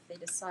it. If they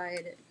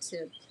decide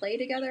to play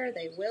together,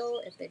 they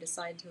will. If they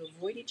decide to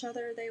avoid each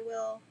other, they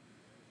will.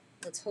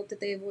 Let's hope that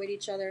they avoid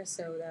each other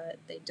so that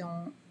they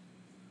don't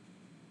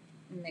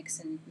mix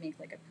and make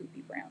like a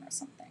poopy brown or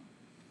something.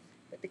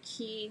 But the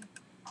key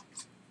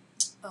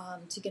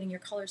to getting your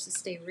colors to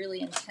stay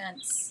really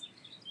intense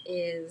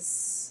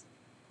is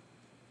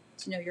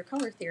to know your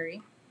color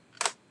theory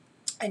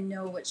and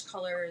know which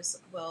colors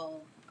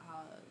will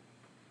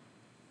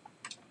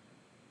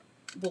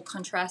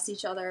contrast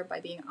each other by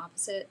being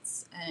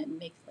opposites and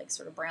make like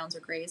sort of browns or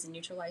grays and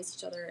neutralize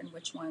each other, and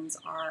which ones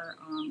are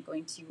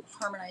going to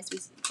harmonize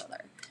with each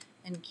other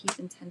and keep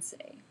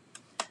intensity.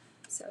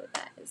 So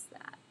that is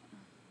that.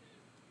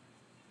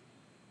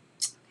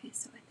 Okay,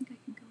 so I think I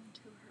can go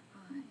into her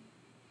eye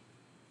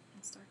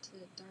and start to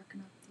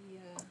darken up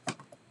the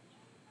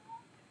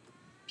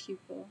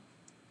pupil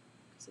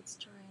because it's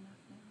dry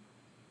enough now.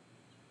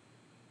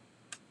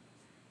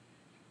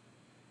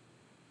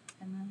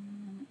 And then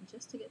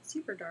just to get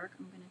super dark,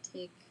 I'm going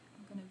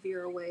to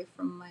veer away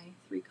from my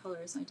 3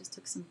 colors. I just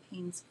took some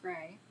Payne's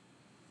Gray.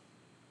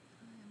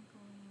 I'm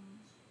going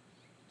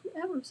to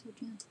ever so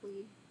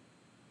gently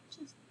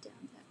just dab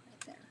that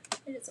right there.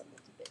 It is a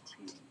little bit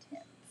too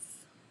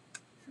intense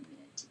for me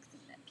to take some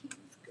of that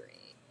Payne's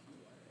Gray and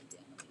water it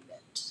down a wee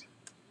bit.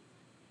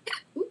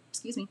 Ooh,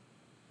 excuse me.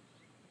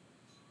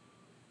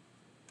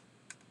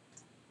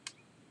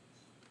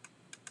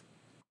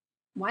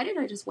 Why did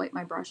I just wipe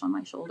my brush on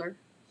my shoulder?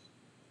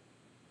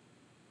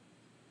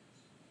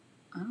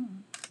 I don't know.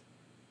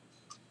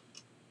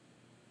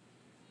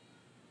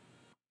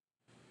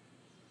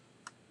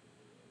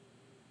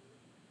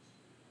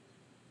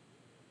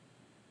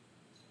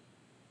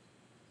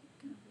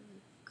 I'm going to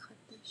really cut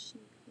this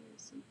shape here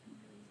so you can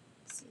really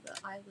see the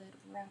eyelid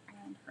wrap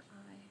around her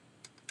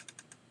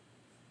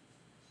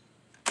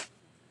eye.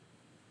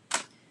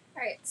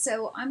 Alright,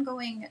 so I'm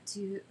going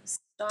to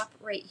stop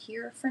right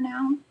here for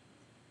now.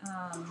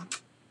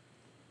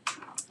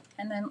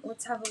 And then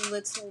let's have a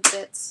little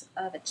bit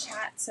of a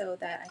chat so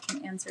that I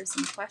can answer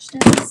some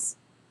questions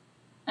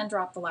and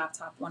drop the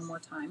laptop one more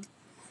time,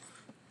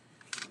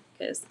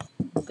 because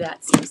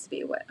that seems to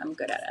be what I'm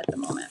good at the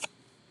moment.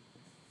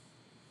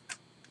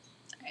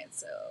 Alright,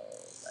 so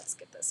let's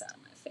get this out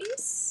of my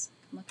face.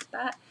 Look at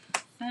that.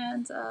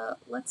 And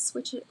let's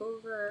switch it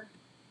over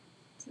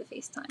to the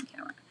FaceTime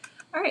camera.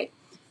 Alright,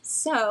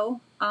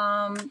 so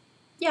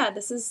yeah,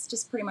 this is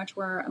just pretty much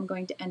where I'm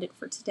going to end it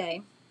for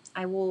today.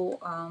 I will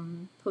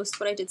post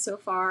what I did so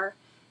far,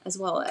 as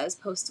well as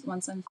post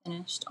once I'm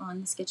finished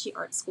on the Sketchy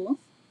Art School.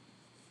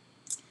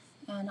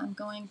 And I'm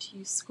going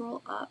to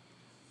scroll up.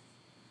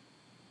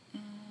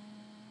 And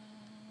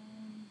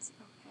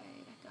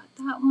okay, I got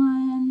that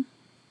one.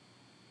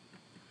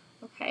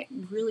 Okay,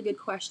 really good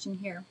question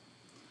here.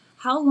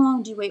 How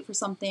long do you wait for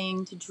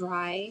something to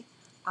dry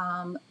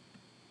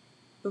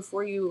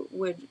before you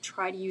would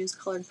try to use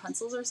colored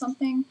pencils or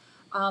something?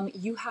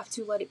 You have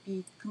to let it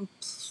be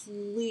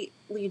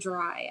completely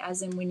dry,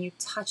 as in when you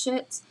touch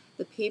it,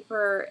 the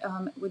paper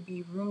would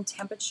be room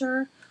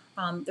temperature.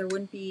 There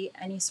wouldn't be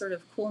any sort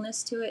of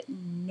coolness to it,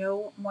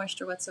 no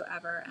moisture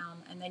whatsoever,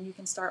 and then you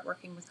can start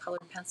working with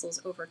colored pencils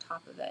over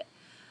top of it.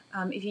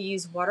 If you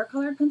use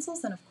watercolored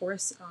pencils, then of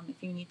course,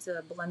 if you need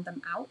to blend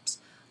them out,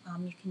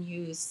 you can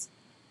use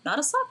not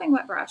a sopping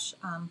wet brush,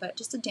 but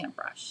just a damp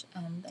brush,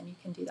 and then you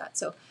can do that.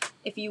 So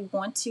if you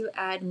want to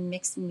add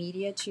mixed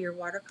media to your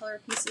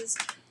watercolor pieces,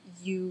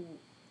 you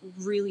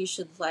really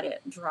should let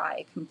it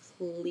dry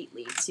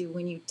completely to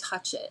when you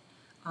touch it,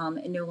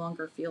 it no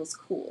longer feels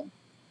cool.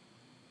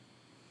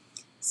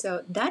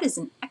 So that is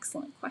an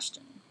excellent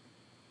question.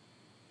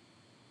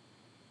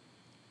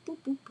 Boop,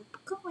 boop,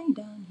 boop, going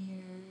down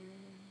here.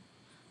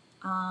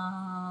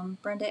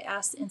 Brenda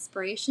asked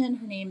inspiration.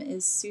 Her name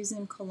is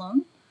Susan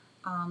Cologne.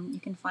 You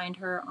can find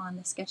her on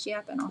the Sketchy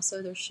app, and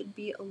also there should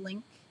be a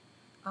link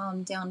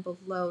down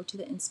below to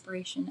the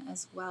inspiration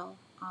as well.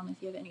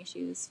 If you have any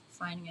issues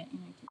finding it,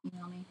 you can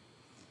email me.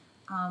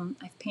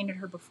 I've painted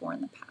her before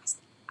in the past.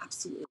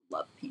 Absolutely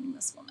love painting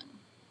this woman.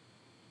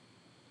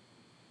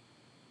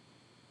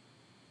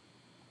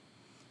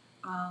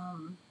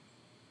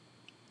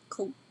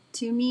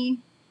 Kultumi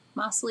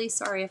Mosley,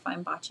 sorry if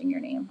I'm botching your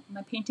name.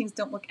 My paintings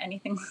don't look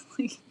anything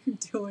like you're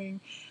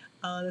doing.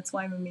 That's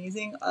why I'm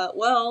amazing.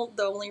 Well,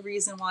 the only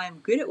reason why I'm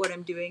good at what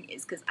I'm doing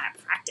is because I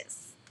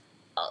practice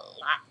a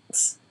lot.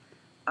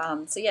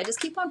 So yeah, just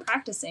keep on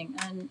practicing.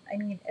 And I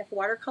mean, if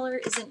watercolor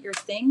isn't your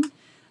thing,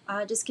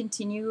 just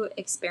continue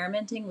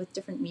experimenting with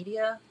different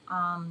media.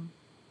 I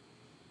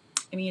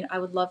mean, I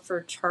would love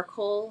for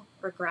charcoal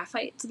or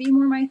graphite to be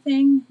more my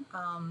thing,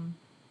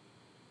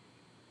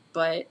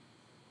 but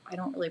I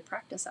don't really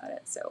practice at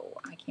it, so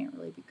I can't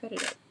really be good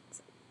at it.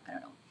 So, I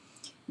don't know.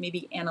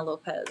 Maybe Anna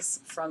Lopez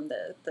from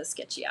the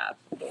Sketchy app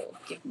will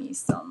give me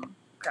some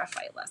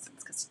graphite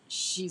lessons because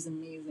she's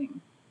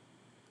amazing.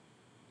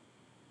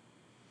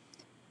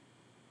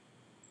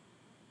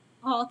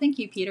 Oh, thank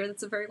you, Peter.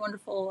 That's a very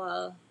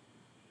wonderful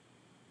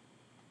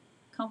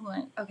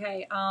compliment.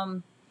 Okay,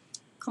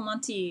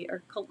 Kalmanti,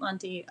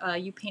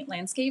 you paint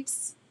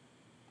landscapes?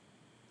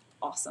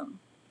 Awesome.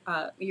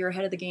 You're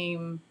ahead of the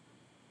game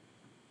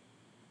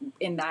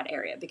in that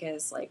area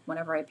because, like,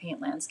 whenever I paint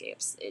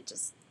landscapes, it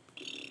just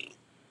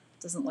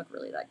doesn't look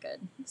really that good.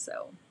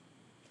 So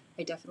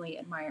I definitely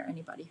admire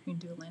anybody who can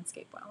do a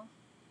landscape well.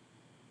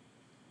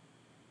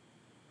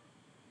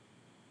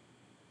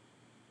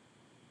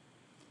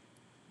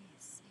 Let me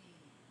see.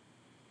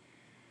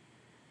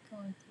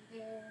 Going through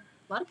there.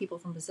 A lot of people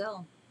from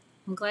Brazil.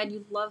 I'm glad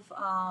you love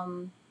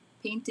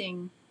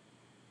painting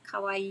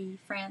kawaii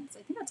France.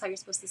 I think that's how you're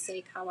supposed to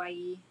say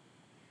kawaii.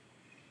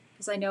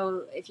 Because I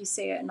know if you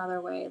say it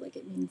another way, like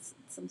it means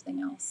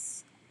something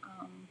else.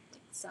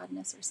 Like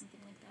sadness or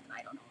something like that.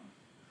 I don't know.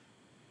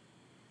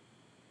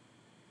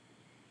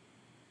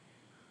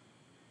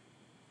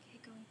 Okay,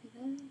 going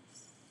through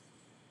this.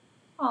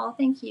 Oh,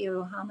 thank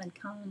you, Hamid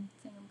Khan,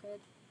 saying I'm good.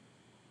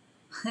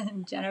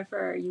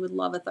 Jennifer, you would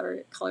love a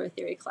color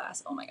theory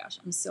class. Oh my gosh,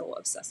 I'm so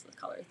obsessed with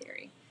color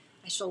theory.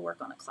 I shall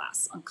work on a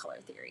class on color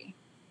theory.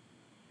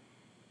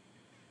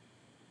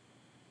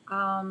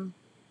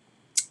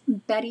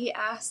 Betty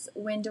asks,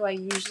 when do I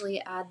usually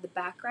add the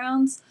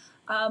backgrounds?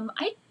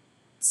 I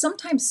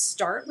sometimes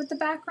start with the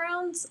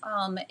backgrounds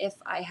if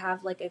I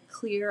have like a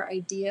clear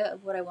idea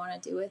of what I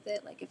want to do with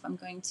it. Like if I'm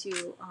going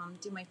to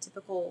do my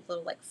typical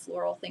little like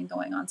floral thing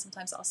going on,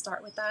 sometimes I'll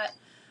start with that.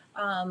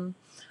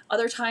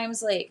 Other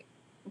times, like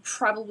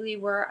probably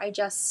where I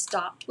just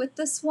stopped with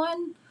this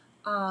one.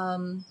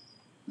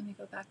 Let me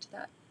go back to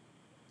that.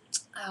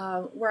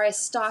 Where I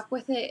stop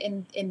with it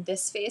in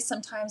this phase,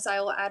 sometimes I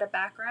will add a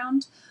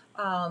background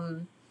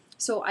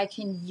so I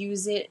can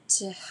use it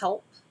to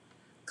help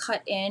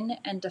cut in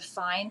and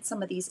define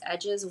some of these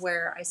edges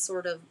where I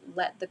sort of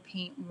let the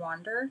paint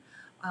wander.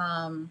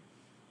 And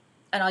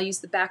I'll use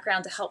the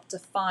background to help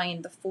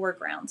define the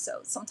foreground. So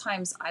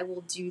sometimes I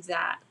will do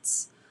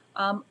that.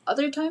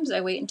 Other times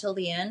I wait until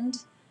the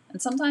end,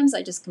 and sometimes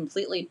I just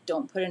completely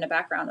don't put in a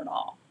background at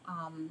all.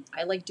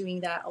 I like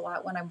doing that a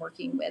lot when I'm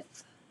working with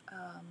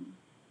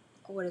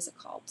what is it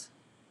called?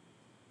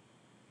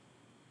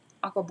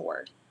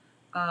 Aquaboard.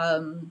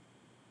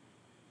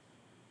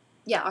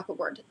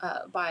 Aquaboard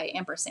by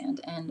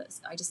Ampersand, and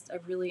I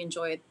really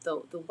enjoyed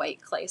the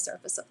white clay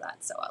surface of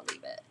that, so I'll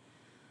leave it.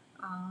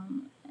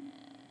 And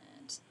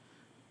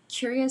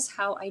curious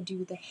how I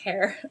do the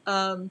hair.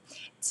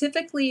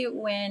 Typically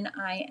when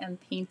I am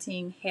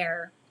painting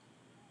hair,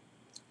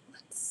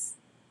 let's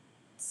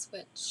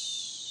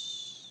switch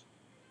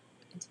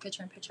into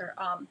picture-in-picture,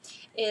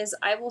 is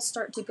I will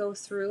start to go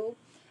through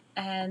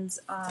and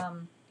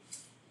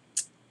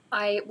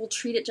I will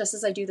treat it just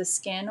as I do the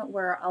skin,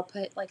 where I'll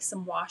put like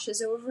some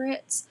washes over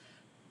it,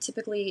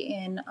 typically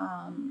in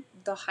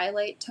the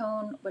highlight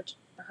tone, which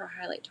her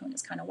highlight tone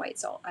is kind of white,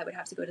 so I would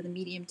have to go to the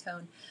medium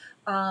tone,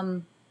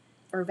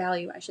 or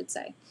value, I should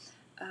say.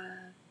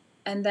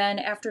 And then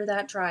after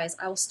that dries,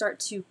 I will start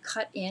to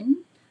cut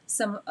in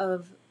some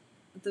of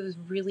those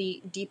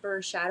really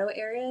deeper shadow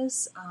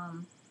areas.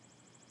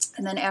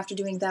 And then after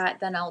doing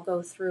that, then I'll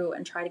go through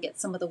and try to get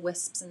some of the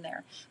wisps in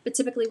there. But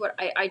typically what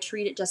I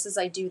treat it just as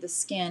I do the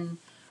skin,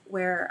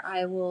 where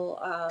I will,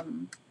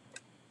 I'm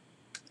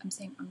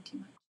saying too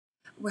much,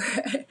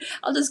 where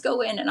I'll just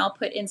go in and I'll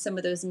put in some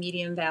of those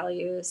medium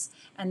values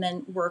and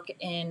then work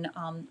in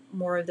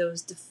more of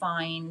those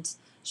defined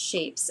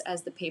shapes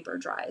as the paper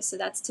dries. So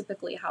that's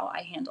typically how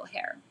I handle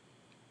hair.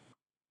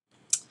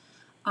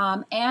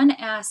 Anne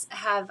asks,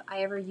 have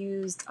I ever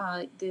used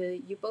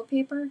the Yupo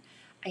paper?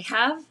 I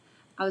have.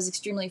 I was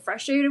extremely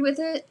frustrated with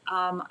it.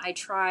 I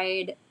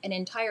tried an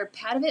entire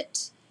pad of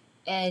it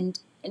and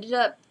ended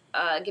up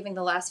giving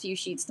the last few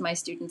sheets to my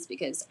students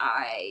because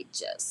I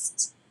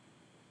just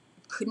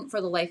couldn't for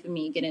the life of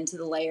me get into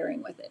the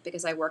layering with it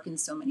because I work in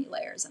so many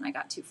layers and I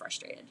got too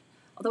frustrated.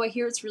 Although I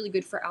hear it's really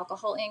good for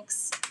alcohol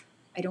inks.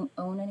 I don't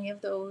own any of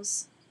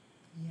those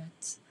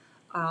yet.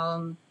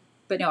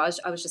 But no,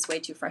 I was just way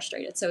too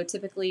frustrated. So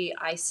typically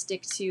I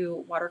stick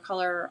to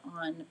watercolor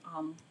on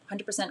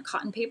 100%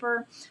 cotton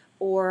paper,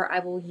 or I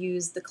will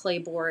use the clay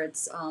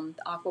boards, the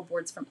aqua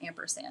boards from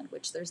Ampersand,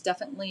 which there's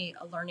definitely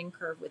a learning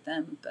curve with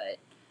them, but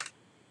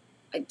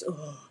I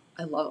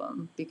love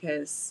them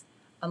because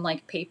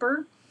unlike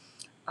paper,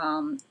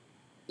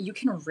 you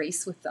can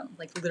erase with them.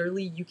 Like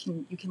literally you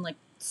can like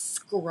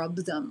scrub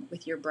them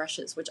with your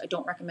brushes, which I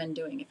don't recommend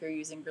doing if you're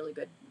using really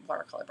good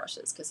watercolor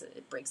brushes because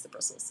it breaks the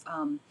bristles.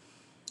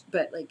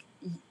 But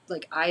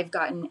like I've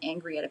gotten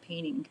angry at a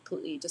painting and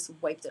completely just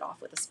wiped it off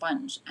with a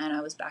sponge, and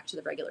I was back to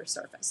the regular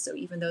surface. So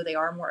even though they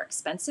are more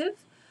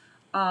expensive,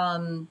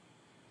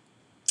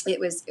 it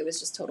was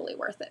just totally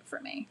worth it for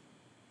me.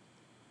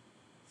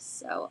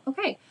 So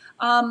okay,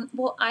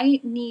 well I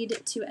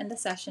need to end the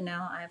session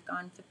now. I've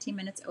gone 15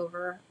 minutes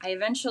over. I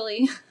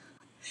eventually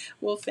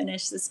will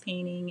finish this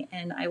painting,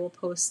 and I will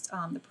post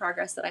the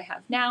progress that I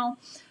have now,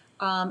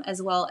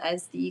 as well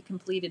as the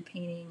completed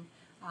painting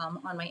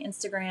on my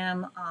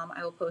Instagram.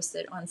 I will post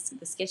it on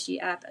the Sketchy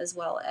app as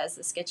well as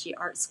the Sketchy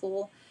Art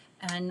School.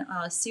 And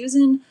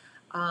Susan,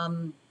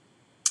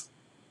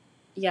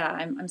 yeah,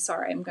 I'm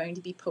sorry. I'm going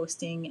to be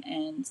posting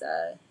and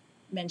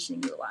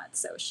mentioning you a lot,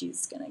 so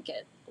she's going to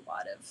get a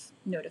lot of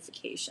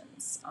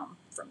notifications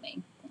from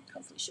me.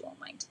 Hopefully she won't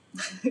mind.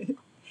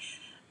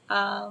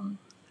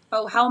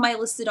 Oh, how am I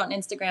listed on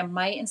Instagram?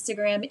 My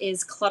Instagram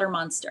is Clutter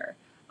Monster.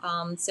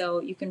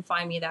 So you can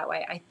find me that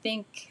way. I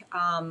think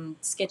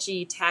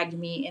Sketchy tagged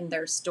me in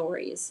their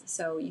stories,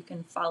 so you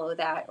can follow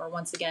that. Or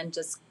once again,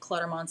 just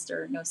Clutter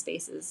Monster, no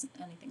spaces,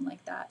 anything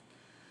like that.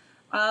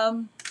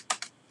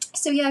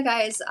 So yeah,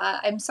 guys,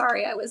 I'm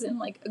sorry I was in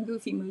like a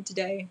goofy mood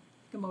today.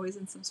 I'm always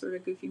in some sort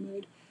of goofy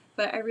mood.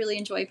 But I really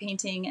enjoy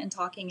painting and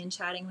talking and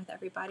chatting with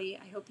everybody.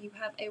 I hope you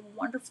have a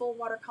wonderful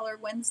Watercolor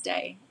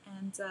Wednesday,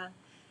 and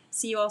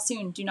see you all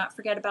soon. Do not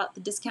forget about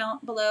the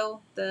discount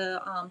below,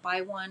 the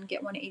buy one,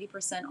 get one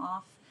 80%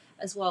 off,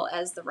 as well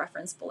as the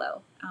reference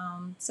below.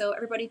 So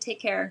everybody take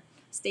care,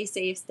 stay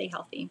safe, stay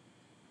healthy.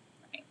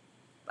 All right,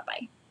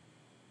 bye-bye.